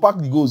 we go pack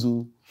the goals.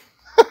 Oh.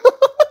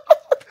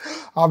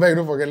 I beg,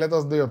 don't forget, let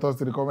us know your thoughts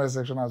to the comment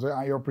section as well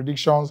and your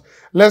predictions.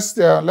 Let's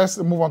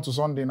move on to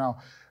Sunday now.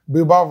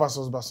 Bilbao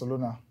versus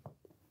Barcelona.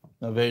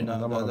 That's a very,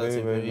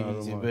 very narrow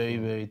it's a match. very,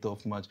 very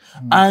tough match.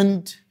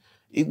 And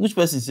which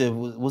person said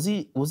was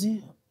he?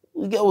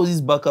 We get all these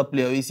backup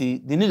player. We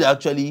say they need to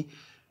actually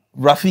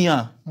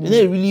Rafinha. They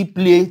didn't really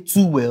play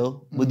too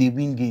well, but they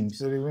win games.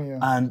 So they win, yeah.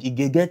 And it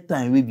get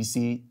time where we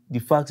say the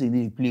fact that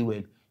they play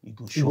well, it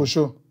go show. It go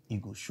show.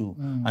 It go show.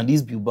 And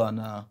this Bilbao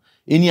now,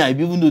 anyhow,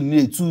 even though they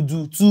need to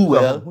do too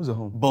well, Who's at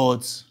home?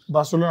 but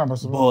Barcelona.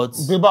 But-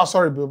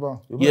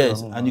 Bilbao.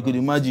 yes, home, and you could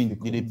imagine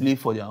they play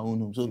for their own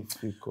home. So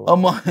Pick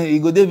it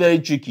go dey very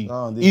tricky.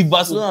 No, they If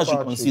Barcelona super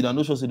should concede, I'm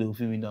not sure say they will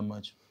fit win that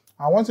match.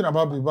 And one thing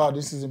about Bilbao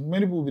this season,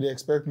 many people will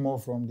expect more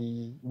from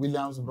the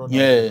Williams brothers.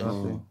 Yeah.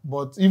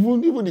 But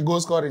even the goal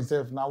scorer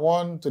himself, now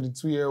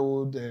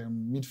 22-year-old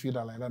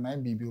midfielder like that,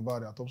 9 Bilbao,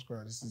 their top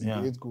scorer this season,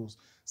 Yeah. 8 goals.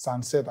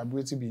 Sunset, I'm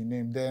waiting to be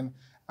named. Then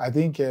I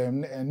think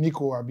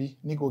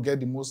Nico get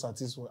the most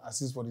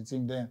assists for the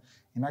team. Then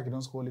Inaki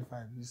don't score only 5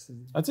 this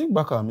season. I think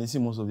Barca are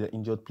missing most of their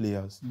injured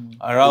players.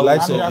 Around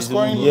likes And they are of-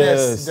 scoring yes.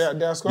 less. They are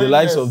The scoring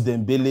likes less. of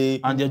Dembele,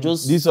 And they're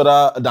just this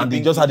other, and they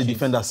keeping just had the clean sheets.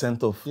 defender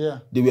sent off. Yeah.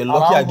 They were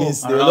lucky Araujo.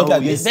 against. They were lucky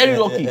Araujo, against. very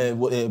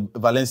lucky.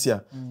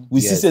 Valencia.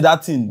 We see Yes. say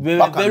that thing. Very-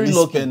 Barca very missed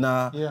lucky.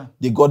 penalty. Yeah.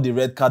 They got the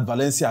red card.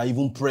 Valencia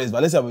even pressed.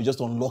 Valencia were just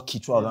unlucky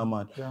throughout that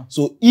match. Yeah.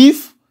 So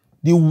if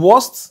the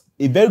worst,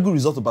 a very good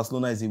result of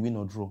Barcelona is a win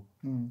or draw.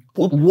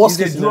 Worst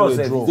It's a case draw, scenario,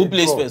 sir. a draw. who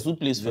plays draw. first? Who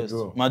plays first?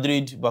 draw.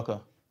 Madrid,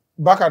 Barca.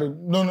 Barca,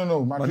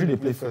 no. Madrid they they play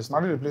play first. first.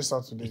 Madrid they play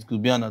Saturday. It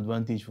could be an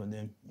advantage for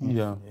them.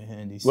 Yeah.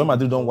 They see- When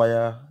Madrid don't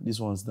wire these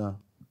ones down,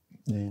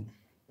 then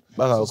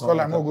Barca will Score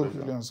like come more back.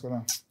 goal Kylian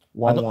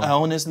score. I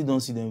honestly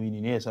don't see them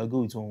winning. Yes, I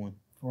go with 1-1.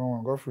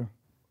 1-1, Godfrey.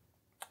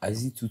 I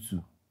see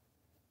 2-2.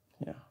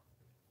 Yeah.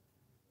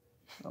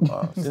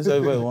 Since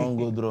everybody want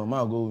go draw,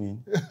 man go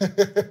win.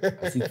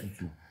 I see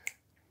 2-2.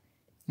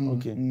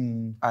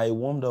 Okay. I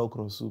warmed the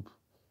okra soup.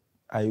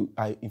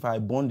 If I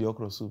burn the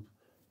okra soup,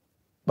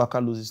 Barca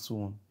loses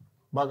 2-1.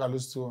 Barca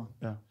lose 2-1.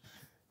 Yeah.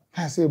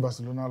 I say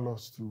Barcelona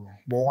lost 2-1.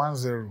 But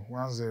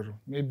 1-0.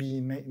 Maybe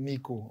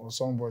Nico or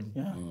somebody.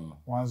 Yeah.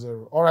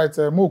 1-0. All right,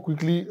 more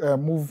quickly,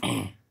 move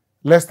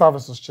Leicester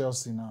versus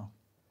Chelsea now.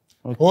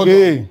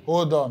 Okay.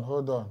 Hold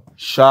on.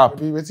 Sharp.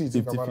 Maybe wait till you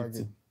think about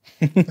that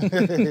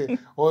 50-50. game.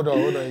 Hold on.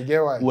 You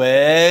get why?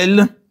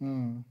 Well,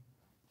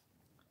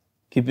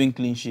 keeping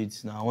clean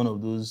sheets now one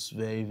of those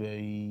very,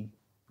 very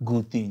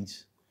good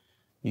things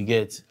you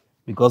get.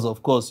 Because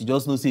of course, you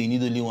just know say you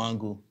need only 1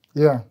 goal.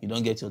 Yeah. You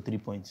don't get your 3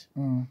 points.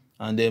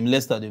 And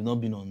Leicester, they've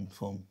not been on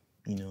form.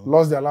 You know,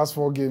 Lost their last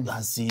 4 games.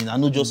 that's in. I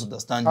know just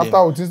understand After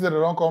them. Otis, they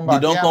don't come They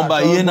back. don't come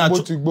back. Ian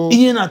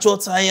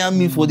Acho tire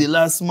me for the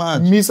last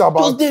match. Miss about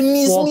just they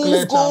miss 4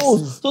 clear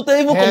goals. chances. So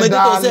tell even Header,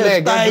 commentators leg,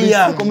 say tire.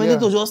 everything,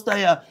 Commentators just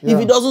tire. Yeah. If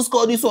he doesn't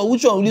score this one,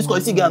 which one will he score?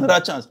 He still get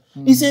another chance.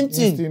 The same He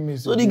still thing.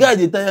 miss So it, the yeah. guy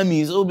they tire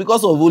me. So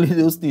because of only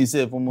those things,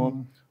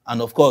 and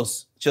of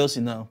course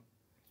Chelsea now,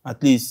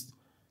 at least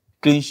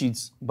clean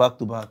sheets back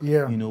to back.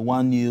 Yeah. You know,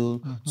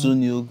 1-0,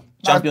 2-0.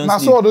 Champions Now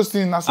League. so all those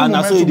things. Now so And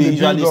that's how momentum they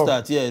they build usually up.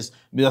 start, yes.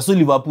 But that's how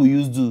Liverpool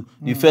used to.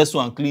 The first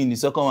one clean, the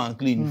second one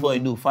clean. Before you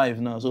know, 5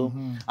 now. So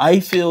I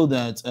feel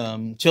that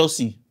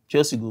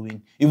Chelsea go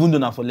win. Even though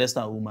not for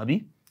Leicester home,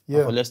 Abi.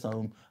 Yeah. For Leicester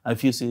home, I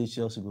feel say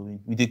Chelsea go win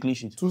with a clean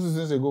sheet. 2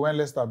 seasons ago when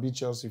Leicester beat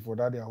Chelsea for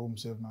that their home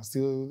self, now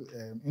still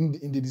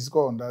in the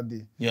score on that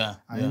day. Yeah.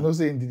 And you know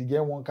saying did he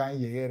get one kind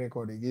of year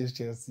record against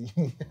Chelsea?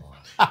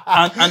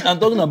 and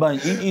talking about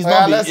it, he's Yeah,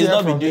 not let's been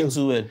hear doing from too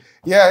him. well.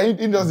 Yeah,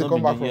 he doesn't Not come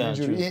been back from doing- yeah,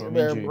 injury. true, from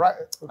injury.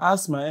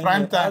 Ask my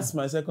Prime time. Ask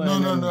my second No,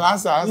 enemy.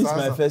 answer. This is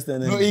my first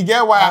enemy. No, he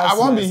get why I Ask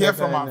won't my be here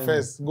second from our enemy.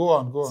 first. Go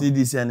on. See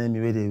this enemy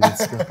where they wait.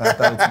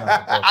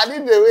 I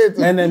need the way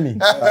to. Enemy.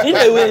 He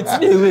dey wait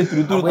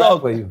through I'm waiting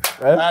talk. for you.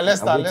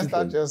 Leicester, I'm waiting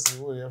for you. Chelsea.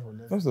 We'll hear from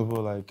them. First of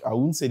all, like I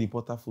wouldn't say the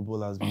Porter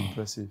football has been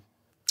impressive.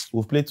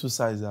 We've played 2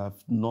 sides that have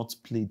not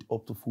played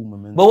up to full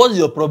momentum. But what is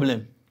your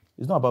problem?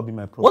 It's not about being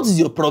my problem. What is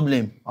your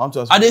problem? I want to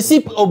ask And you they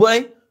see, oh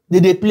boy,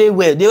 they play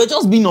well. They were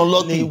just being play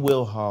unlucky.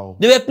 well how?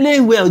 They were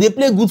playing well. They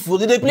play good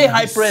football. They play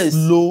high press.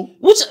 Slow.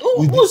 Who's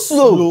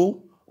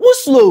slow?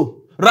 Who's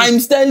slow? Raheem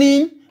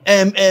Sterling,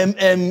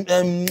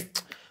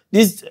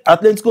 this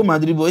Atletico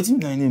Madrid boy, what's his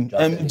name?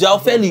 Joao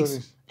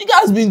Felix. The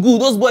guy's been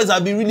good. Those boys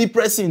have been really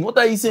pressing. What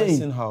are you saying?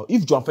 Listen how?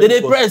 If Joao They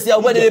Felix press, yeah,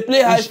 when they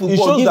play high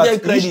football, give them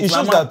credit. It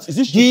shows mama.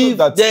 that. Give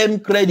them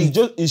credit.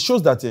 It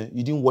shows that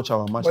you didn't watch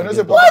our match. But you know,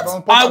 say against Potter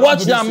Dortmund. don't- I Potter watched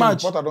don't do that this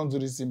match. thing. Potter don't do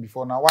this thing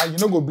before. Now why you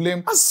no go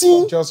blame I see.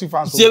 some Chelsea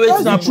fans? Say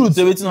wetin the happen. truth.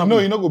 Say wetin happen. No,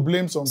 you no go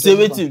blame some. Say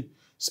Chelsea wetin. fans.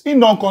 He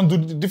don't come to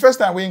the first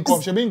time when he come.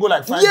 She been go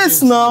like 5 Yes,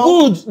 games. now.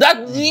 Good.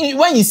 That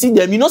when you see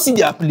them, you don't see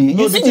their play.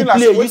 No, You see the thing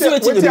play. like, You see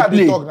wetin they I dey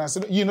play. talk now.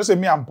 Say, you know, say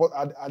me,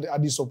 I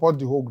dey support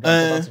the whole.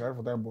 Right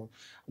for time, but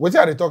wetin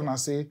I dey talk now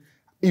say,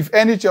 if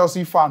any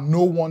Chelsea fan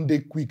no one day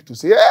quick to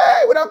say,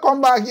 hey, we don't come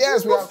back,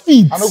 yes, we are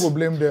fit. I don't go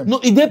blame them. No,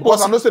 it dey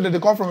because I know say that they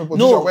come from a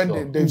position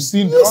when they've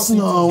seen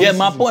Yeah,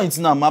 my point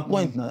now.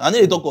 I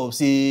know they talk of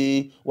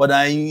say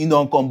whether you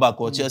don't come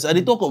back or Chelsea. I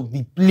they talk of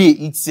the play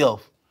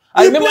itself.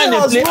 I remember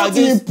when they play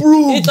against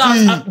improved.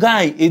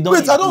 Guy, it don't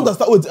Wait, I don't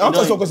understand. Wait, I'm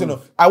just question.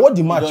 I watched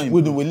the match.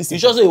 Wait, listen. You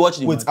sure say you watch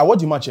the match? Wait, I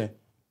watched the match.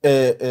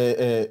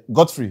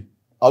 Godfrey,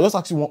 I'll just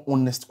ask you one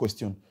honest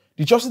question.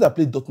 The Chelsea that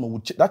played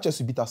Dortmund, that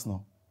Chelsea beat us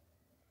now?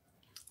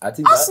 I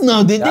think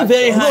Arsenal, they did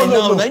very high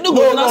now.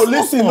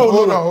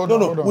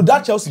 No. Would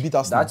that Chelsea beat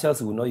us? That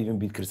Chelsea will not even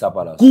beat Crystal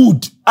Palace.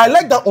 Good. I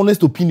like that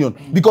honest opinion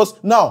because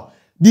now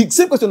the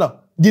same question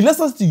now. The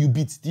Leicester City you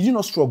beat, did you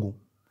not struggle?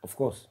 Of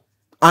course.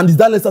 And is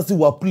that Leicester City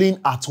we are playing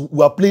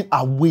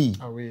away? Yeah.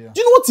 Do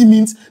you know what it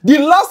means? The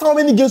last how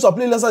many games we are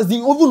playing Leicester City,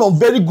 even on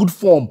very good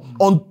form,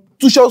 on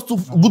Tuchel's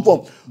good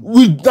form,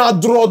 we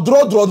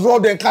draw,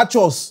 then catch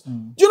us. Do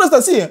you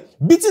understand? See,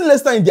 beating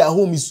Leicester in their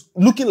home is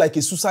looking like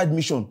a suicide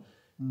mission.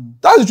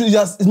 That's the truth.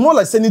 It's more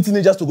like sending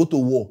teenagers to go to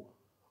war.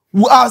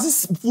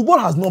 This football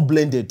has not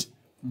blended.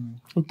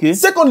 Okay.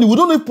 Secondly, we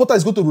don't know if Potter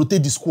is going to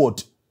rotate the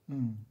squad.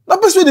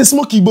 That best way they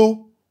smoke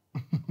Igbo.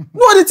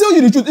 No, I tell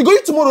you the truth. You go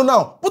in tomorrow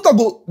now. Potter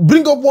go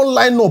bring up one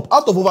lineup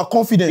out of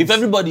overconfidence. If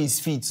everybody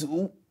is fit,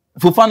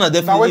 Fofana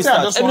definitely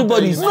starts.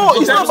 Everybody is no,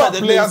 it's not about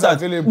players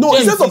available. No,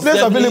 it's not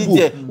players available.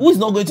 Who is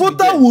not going to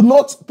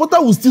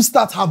Potter will still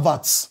start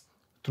Havertz.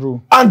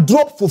 True. And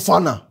drop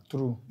Fofana.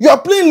 True. You are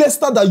playing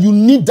Leicester that you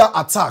need that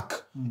attack.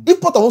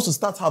 If Potter wants to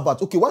start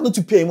Havertz, okay, why don't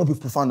you pair him up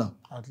with Fofana?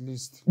 At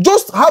least.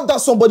 Just have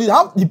that somebody,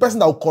 have the person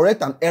that will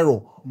correct an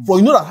error. For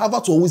you know that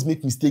Havertz will always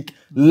make mistake,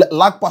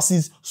 lag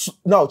passes.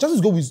 Now,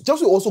 Chelsea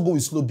will also go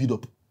with slow build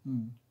up.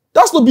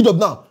 That slow build up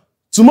now.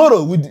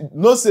 Tomorrow, we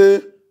not say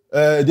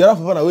the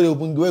other Fofana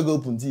will go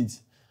open it.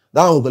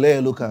 That one will go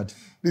yellow card.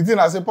 The thing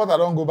I say, Potter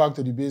don't go back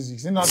to the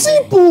basics.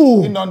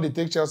 Simple. He don't they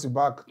take Chelsea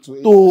back to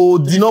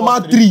the number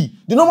three.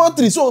 The number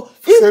three. So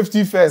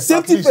safety first.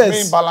 Safety first.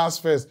 Main balance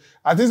first.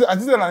 I think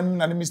that's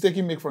a mistake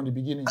he made from the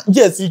beginning.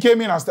 Yes. He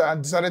came in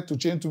and decided to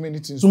change too many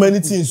things.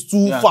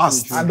 Too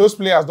fast. And those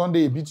players don't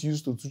they a bit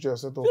used to Tuchel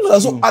setup. You know,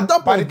 so at that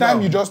point, by the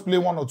time you just play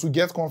one or two,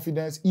 get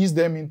confidence, ease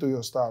them into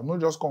your style. No,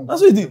 just come.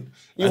 That's what he did.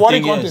 He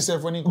worried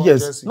himself when he comes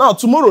Yes. Chelsea. Now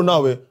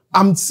tomorrow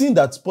I'm seeing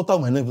that Potter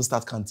might not even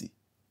start Kante.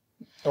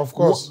 Of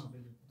course.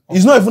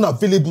 He's not even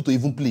available to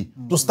even play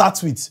to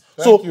start with.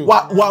 Thank you.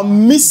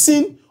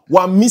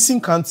 We're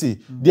missing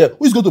Kante there.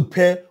 Who is going to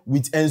pair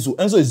with Enzo?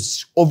 Enzo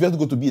is obviously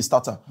going to be a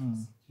starter.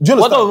 Do you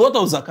understand? What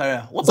of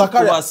Zakaria? What of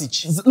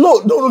Kovacic?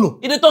 No.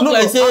 He talk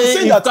like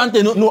say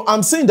Kante no,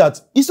 I'm saying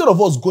that instead of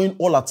us going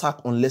all attack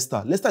on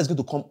Leicester is going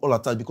to come all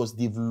attack because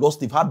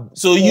they've had.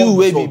 So you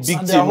will be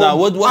big team now.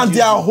 What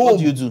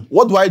do you do?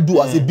 What do I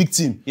do as a big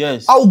team?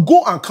 Yes. I'll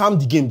go and calm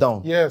the game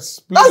down.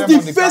 Yes. That's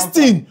the first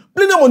thing.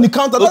 Play them on the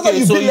counter. That's how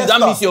you so beat Leicester.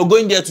 that means you're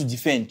going there to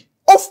defend.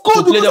 Of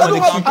course, play them on the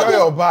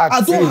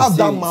I don't have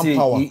that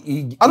manpower.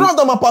 I don't have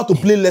that manpower to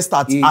play Leicester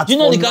at do you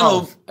know the kind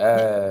of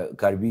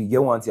Karibi,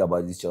 get one thing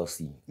about this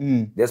Chelsea.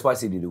 That's why I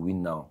say they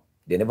win now.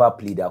 They never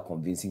play that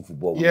convincing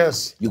football.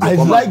 Yes. I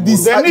like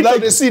this. They need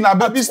to see now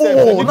baby steps.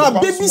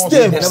 Baby steps.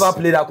 They never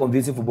play that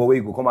convincing football where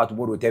you go come out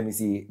tomorrow tell me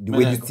say the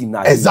way this team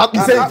now.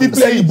 Exactly. If you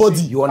play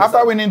anybody.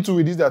 After winning 2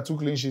 with this, there are 2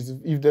 clean sheets.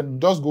 If they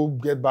just go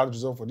get bad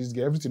result for this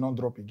game, everything don't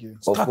drop again.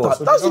 Of course.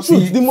 That's the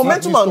truth. The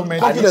momentum and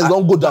confidence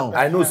don't go down.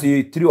 I know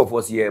say 3 of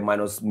us here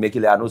minus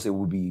Mekele. I know say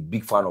we'll be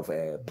big fan of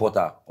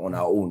Potter on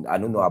our own. I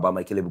don't know about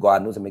Mekele because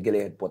I know say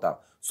Mekele hate Potter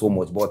so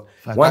much. But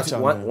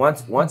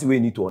one thing we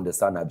need to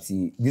understand, I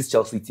see this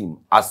Chelsea team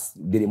as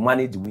they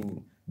manage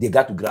winning, they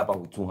got to grab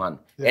them with 2 hands.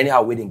 Yeah.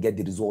 Anyhow, we didn't get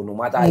the result, no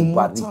matter how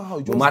bad,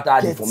 no matter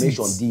how the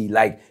formation D.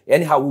 Like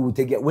anyhow, we will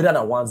take it. Whether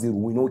than 1-0,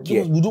 we don't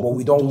care, but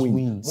we don't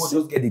win. We'll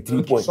just get the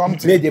 3 points.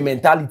 Made the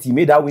mentality,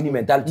 made that winning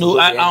mentality. No,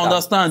 I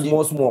understand.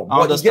 Small.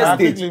 I understand.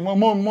 Quickly,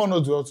 more no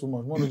dwell too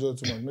much.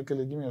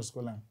 Mekele, give me your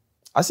scoreline.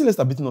 I see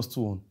Leicester beating us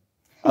 2-1.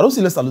 I don't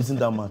see Leicester losing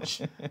that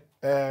much.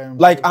 I'm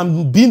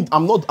being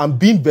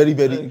very,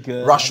 very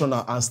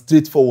rational and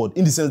straightforward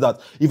in the sense that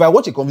if I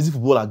watch a convincing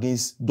football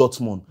against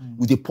Dortmund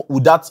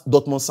with that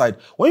Dortmund side,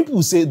 when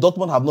people say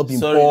Dortmund have not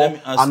been poor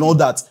and all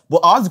that,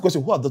 but I ask the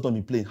question: who have Dortmund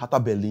been playing? Hertha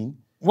Berlin.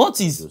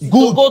 What is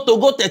good? To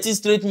go 13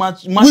 straight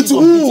matches? With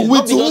who?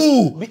 With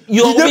who? Did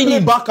they play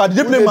BARCA? Did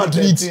they play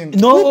Madrid?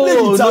 No.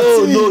 You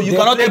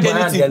cannot take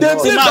anything. They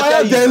play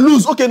Bayern, they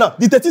lose. Okay, now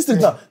the 13th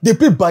straight now they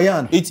play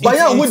Bayern.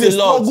 Bayern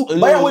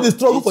when they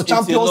struggle for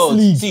Champions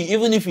League. See,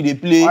 even if they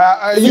play,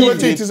 what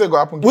is going to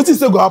happen? What is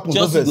going to happen?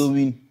 Chelsea go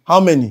win. How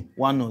many?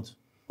 1-0.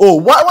 Oh,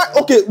 why?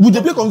 Okay, would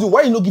they play convincing?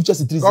 Why you not give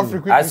Chelsea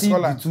 3-0? I see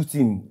the 2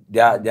 teams. They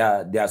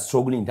are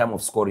struggling in terms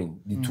of scoring.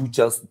 The 2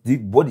 Chelsea,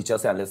 both the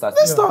Chelsea and Leicester,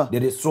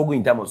 they struggle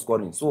in terms of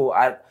scoring. So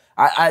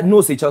I know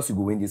say Chelsea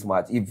will win this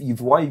match. If you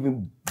want to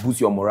even boost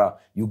your morale,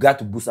 you got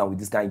to boost them with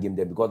this kind of game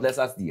there because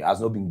Leicester City has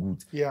not been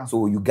good. Yeah.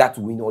 So you got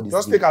to win all this.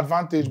 Just game. take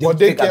advantage, Just but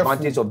they take careful.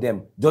 advantage of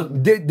them. Just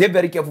they're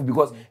very careful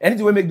because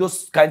anything will make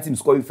those kind of teams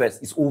score you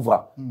first, it's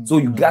over. So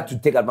you got to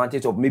take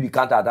advantage of maybe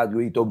counter attack the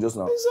way you talk just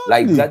now.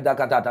 Exactly. Like that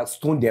counter attack,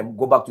 stone them,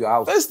 go back to your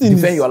house, First thing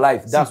defend is- your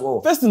life. That's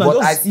all. First thing But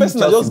I just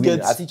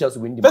see Chelsea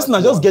win the First thing I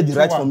match. just get the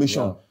right 2-1.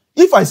 formation. Yeah.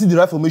 If I see the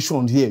right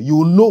formation here, you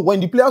will know when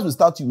the players will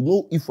start. You will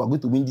know if we are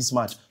going to win this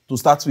match to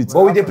start with.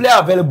 But with the player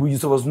available, you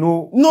supposed to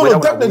know. No, whether we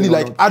are definitely. winning or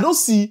Like not. I don't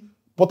see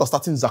Potter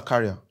starting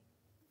Zakaria.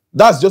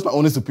 That's just my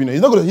honest opinion.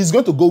 He's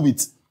going to go with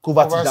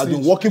Kovacic that's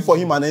been Kovacic. working for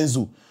him and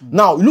Enzo.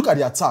 Now you look at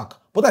the attack.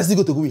 Potter is still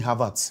going to go with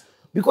Havertz.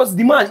 Because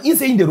the man, he's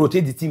saying they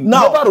rotate the team.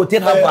 Now, He never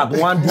rotate Harvard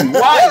one day.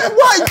 Why?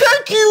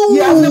 Thank you. He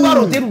has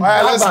never rotated All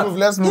right, Harvard.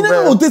 let's He move.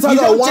 never rotates He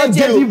Harvard don't one change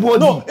day. everybody.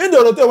 No, in the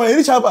rotate when he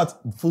reach Harvard,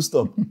 full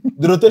stop.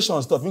 The rotation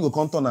stuff, he go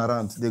come turn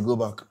around, they go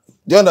back.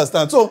 Do you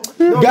understand? So,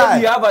 guy,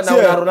 maybe Harvard now see,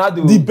 with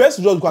Ronaldo. the best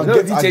result you can No,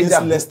 get he changed against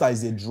that. Leicester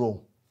is a draw.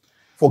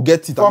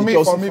 Forget it. For I'm a me,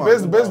 Chelsea fan,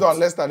 based no based doubt. on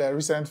Leicester, their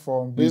recent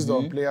form, based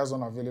on players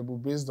unavailable,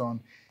 based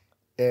on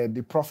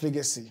the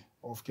profligacy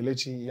of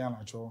Kelechi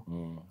Iheanacho,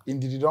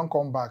 indeed, they don't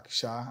come back,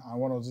 Sha, and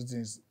one of the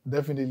things,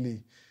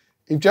 definitely.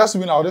 If Chelsea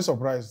win, I'll be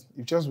surprised.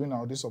 If Chelsea win,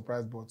 I'll be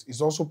surprised, but it's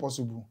also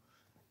possible.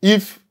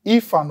 If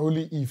and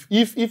only if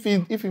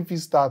he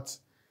starts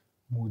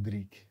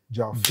Mudryk,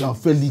 João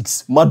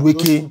Felix, those two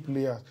Madueke.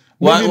 players.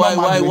 Why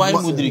Maybe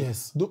not Mudryk?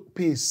 Yes.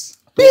 Pace.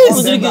 Mudryk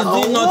is doing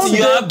nothing.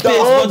 You have pace,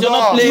 but you're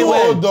not playing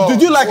well.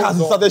 Did you like how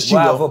he started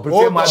Chilwell?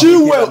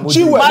 Chilwell.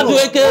 Chilwell.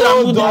 Madueke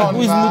and Mudryk,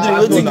 who is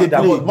Mudryk? Wetin dey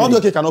play?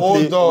 Madueke cannot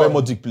play Hold on. where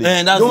Modric plays.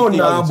 And that's No, the thing.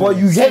 nah, but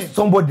you get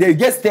somebody there, you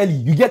get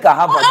Stelly, you get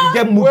Harvard, you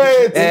get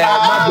Wait,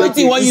 wetin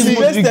you wan use See,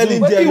 Mudryk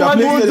Sterling do? there, you are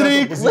playing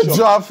Sterling Mudryk, as a position.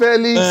 Joao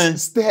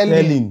Felix,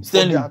 Sterling. Sterling.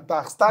 For the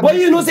attack. Start But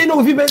this you know, thing. say no,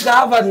 if you make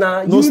Harvard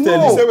now, No you Sterling.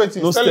 know. Say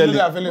waiting, No Sterling Sterling. no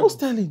dey available. No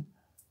Sterling.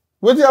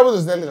 Wetin happen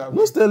to Sterling?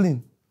 No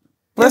Sterling.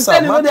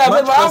 Sterling no dey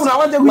available. How una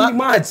wan take win the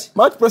match?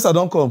 Match presser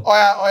don't come.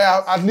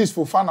 Yeah, at least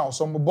for Fana or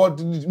some. But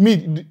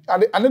me,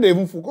 I know they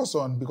even focus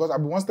on because I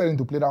want Sterling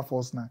to play that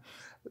first now.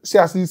 See,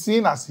 as he's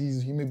seen as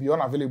he may be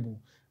unavailable,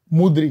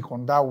 Mudryk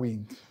on that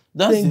wing.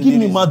 That's Then the give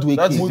me reason. Madueke.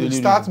 That's the Mudryk, only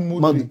start reason.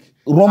 Mudryk.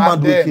 Run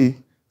And then Madueke.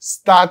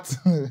 Start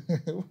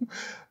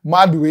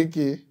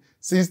Madueke.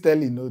 See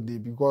Sterling no day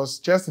because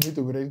Chelsea need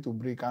to be ready to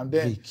break. And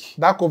then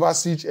that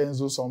Kovacic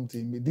Enzo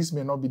something. This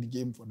may not be the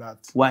game for that.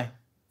 Why?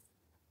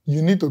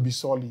 You need to be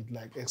solid,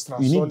 like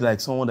extra You solid. need like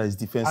someone that is and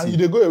defensive. you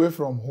dey go away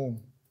from home.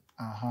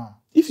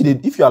 If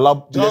you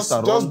allow Just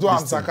Leicester do run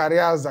am this thing,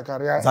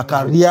 Zakaria.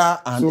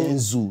 Zakaria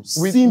and So,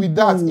 Enzo. With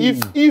that,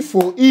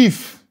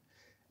 if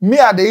me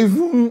I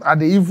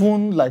dey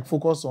even like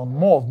focus on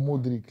more of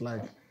Mudryk,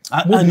 like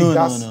No.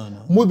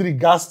 Mudryk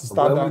gas to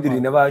start that He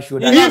man. never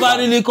showed He that.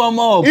 never really come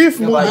up. If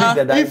Never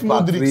did that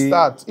impact. Mudryk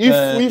start,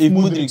 if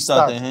Mudryk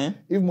start, uh-huh.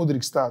 if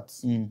Mudryk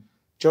starts,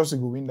 Chelsea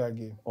go win that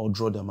game. Or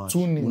draw the match.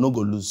 2-0. We no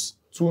go lose.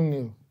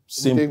 2-0.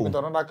 Simple. With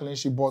another clean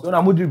sheet. But So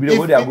now Mudryk be the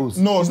hold their goals.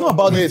 No, It's not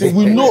about wait, the thing.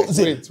 We know.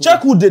 wait,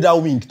 Check who did that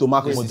wing to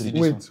mark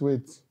Modric.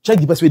 Wait. Check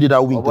the best way did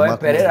that wing Oh to boy, mark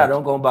Pereira Modric.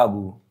 don't come back.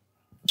 Oh.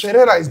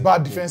 Pereira is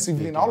bad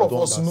defensively. Now all of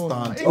don't us know.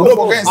 understand. He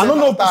go forget I don't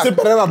know himself if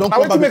say Pereira don't Now come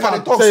wait to back make her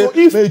before. talk. Say, So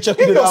if may you check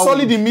who did you're that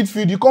solid wing. in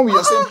midfield, you come with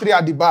your same three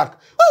at the back.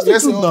 the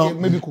Let's say truth okay, now.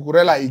 maybe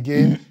Cucurella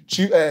again,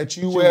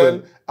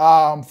 Chilwell,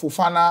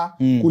 Fofana,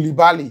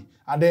 Koulibaly,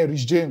 and then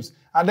Rich James,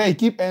 and then you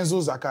keep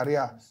Enzo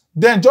Zakaria.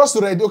 Then just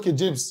ready, okay,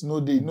 James, no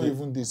day, no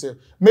even they say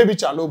maybe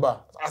Chaloba,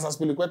 as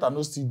Aspilicueta,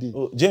 no still day.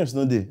 Oh, James,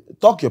 no day.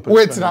 Talk your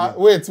Wait person now,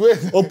 again.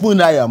 wait. Open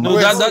eye, man. No,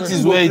 that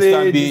is where it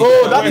can be.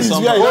 Oh, that is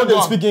Some- where you Hold don't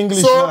on. speak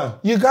English So now.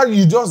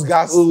 you just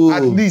gas Oh.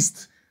 at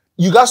least.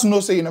 You guys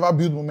know say you never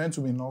build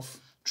momentum enough.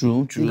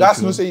 True. You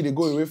guys know say you dey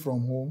go away from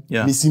home.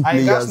 Yeah. Missing And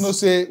you guys know players.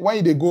 say when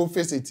you dey go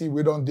face a team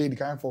we don't dey the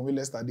kind of form we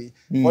yesterday.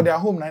 But their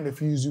home now they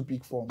feel use you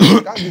pick form.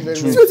 You can't be very.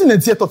 It's waiting in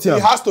tier It Tottenham.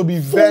 has to be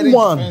very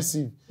 4-1.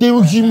 defensive. They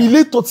will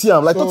humiliate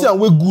Tottenham. Like So- Tottenham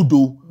way good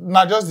though.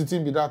 Not just the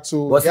team be that.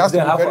 So But it has to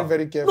since be then, very, how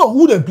very careful. No,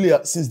 who they play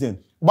since then?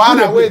 But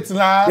now wait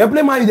now. They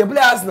play Man U, they play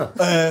Arsenal.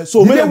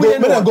 So Did when they I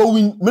win go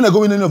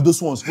anyone? win any of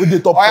those ones with the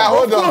top. Oh, yeah, four.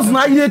 hold Of course, on.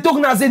 now you talk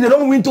now say they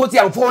don't win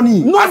Tottenham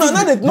funny. No, Oh,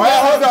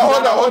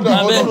 yeah, hold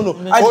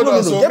on. Hold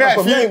on. So Get back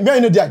me, from I me, I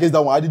know they against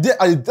that one.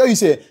 I tell you,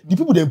 say the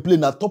people they play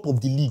na top of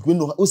the league. When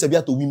no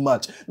Osebia to win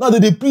match. Now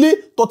they play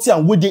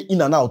Tottenham where they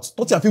in and out.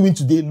 Tottenham if win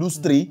today, lose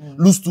 3,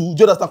 lose 2.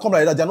 Just understand come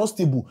like that. They are not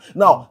stable.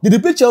 Now they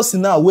play Chelsea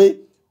now where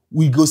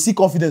we go see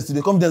confidence. To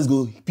the confidence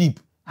go peep,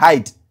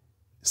 hide,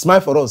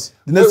 smile for us.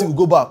 The next thing we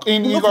go back.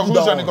 In We not fit do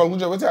that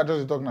conclusion, what I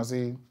just talk now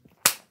say,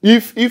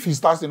 if he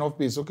starts enough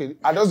pace, okay,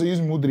 I just use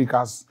Mudryk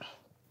as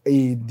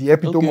the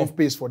epitome of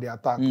pace for the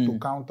attack to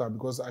counter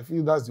because I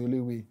feel that's the only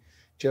way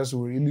Chelsea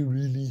will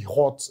really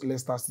hurt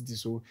Leicester City.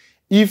 So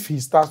if he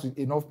starts with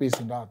enough pace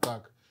in that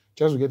attack,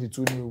 Chelsea will get a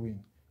 2-0 win.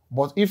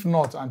 But if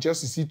not, and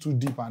Chelsea see too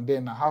deep and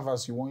then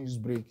Havertz you won't use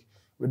break,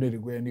 whether they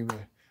go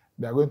anywhere,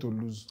 they are going to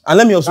lose. And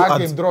let me also That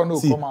add, game draw, no,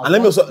 see, come out. and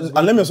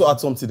let me also add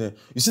something there.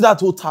 You see that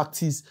whole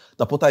tactics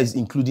that Potter is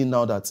including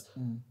now that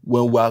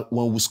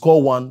when we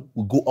score one,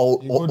 we go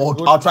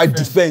all outright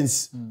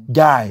defense.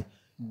 Guy,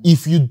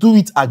 if you do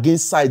it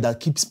against side that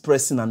keeps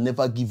pressing and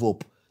never give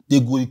up, they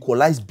go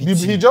equalize beat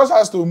He just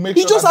has to make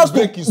sure that the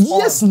break is on.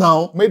 Yes,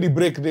 now. Make the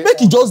break there. Make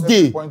it just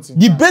there.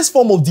 The best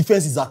form of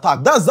defense is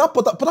attack. That's that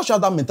Potter should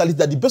have that mentality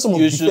that the best form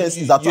of defense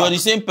is attack. You're the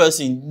same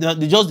person.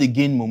 They just they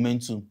gain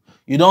momentum.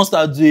 You don't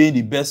start doing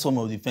the best form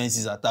of defense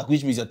is attack,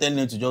 which means you're telling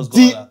them to just go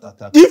out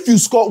attack. If you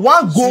score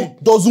one goal,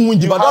 doesn't win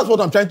the battle. That's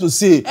what I'm trying to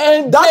say.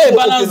 And that's a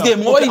balanced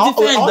game. What is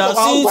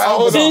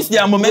different since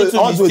their momentum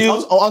is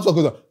still... I'll answer a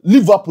question.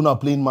 Liverpool are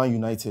playing Man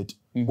United.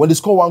 When they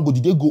score one goal,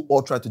 did they go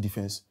all try to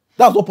defense?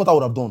 That's what Potter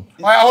would have done.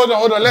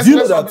 Hold on. Let's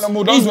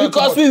it's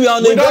because we were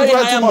on a very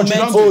high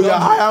momentum. Oh, yeah,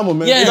 higher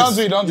momentum. Yes.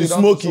 We don't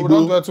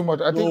do it too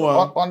much. I think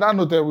on that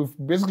note,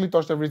 we've basically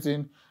touched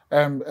everything.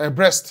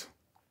 Brest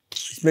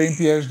is playing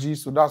PSG,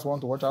 so that's one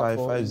to watch out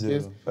for.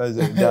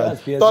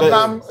 5-0.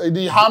 Tottenham,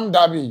 the Ham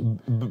derby.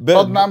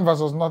 Tottenham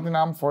versus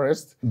Nottingham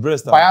Forest.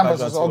 Brest Bayern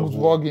versus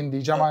Augsburg in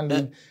the German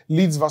league.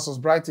 Leeds versus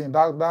Brighton.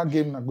 That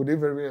game could be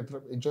very,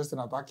 very interesting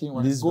attacking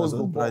when Leeds it goes versus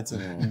go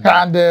Brighton.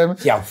 And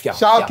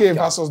Schalke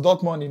versus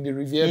Dortmund in the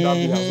Riviera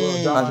derby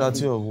as well.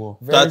 Casualty of war.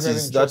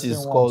 That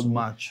is called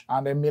match.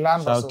 And then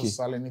Milan versus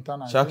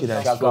Salernitana. Schalke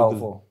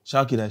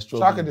that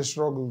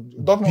struggle.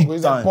 Dortmund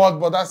goes in port,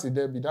 but that's a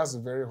derby. That's a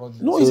very hot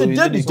derby. No, it's a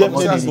derby.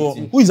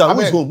 Definitely. Who is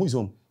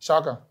home?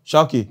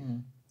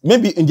 Schalke.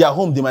 Maybe in their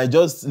home, they might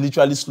just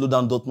literally slow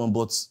down Dortmund,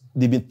 but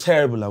they've been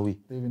terrible away.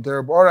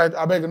 All right,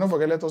 I beg, don't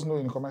forget, let us know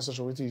in the comment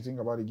section what you think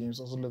about the games.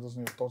 Also, let us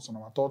know your thoughts on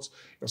our thoughts,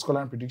 your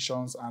scoreline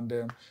predictions,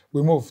 and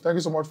we move. Thank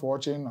you so much for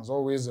watching. As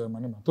always, my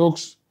name is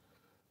Tokes.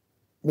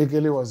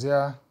 Mekele was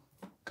here,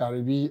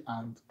 Karibi,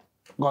 and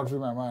Godfrey,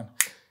 my man.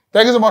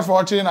 Thank you so much for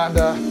watching, and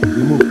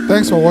we move.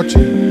 Thanks for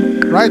watching.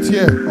 Right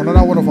here,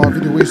 another one of our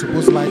videos where you're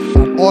supposed to like,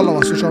 and all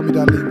our social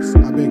media links.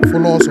 I beg,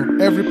 follow us on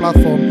every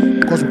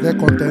platform because we get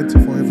content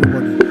for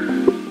everybody.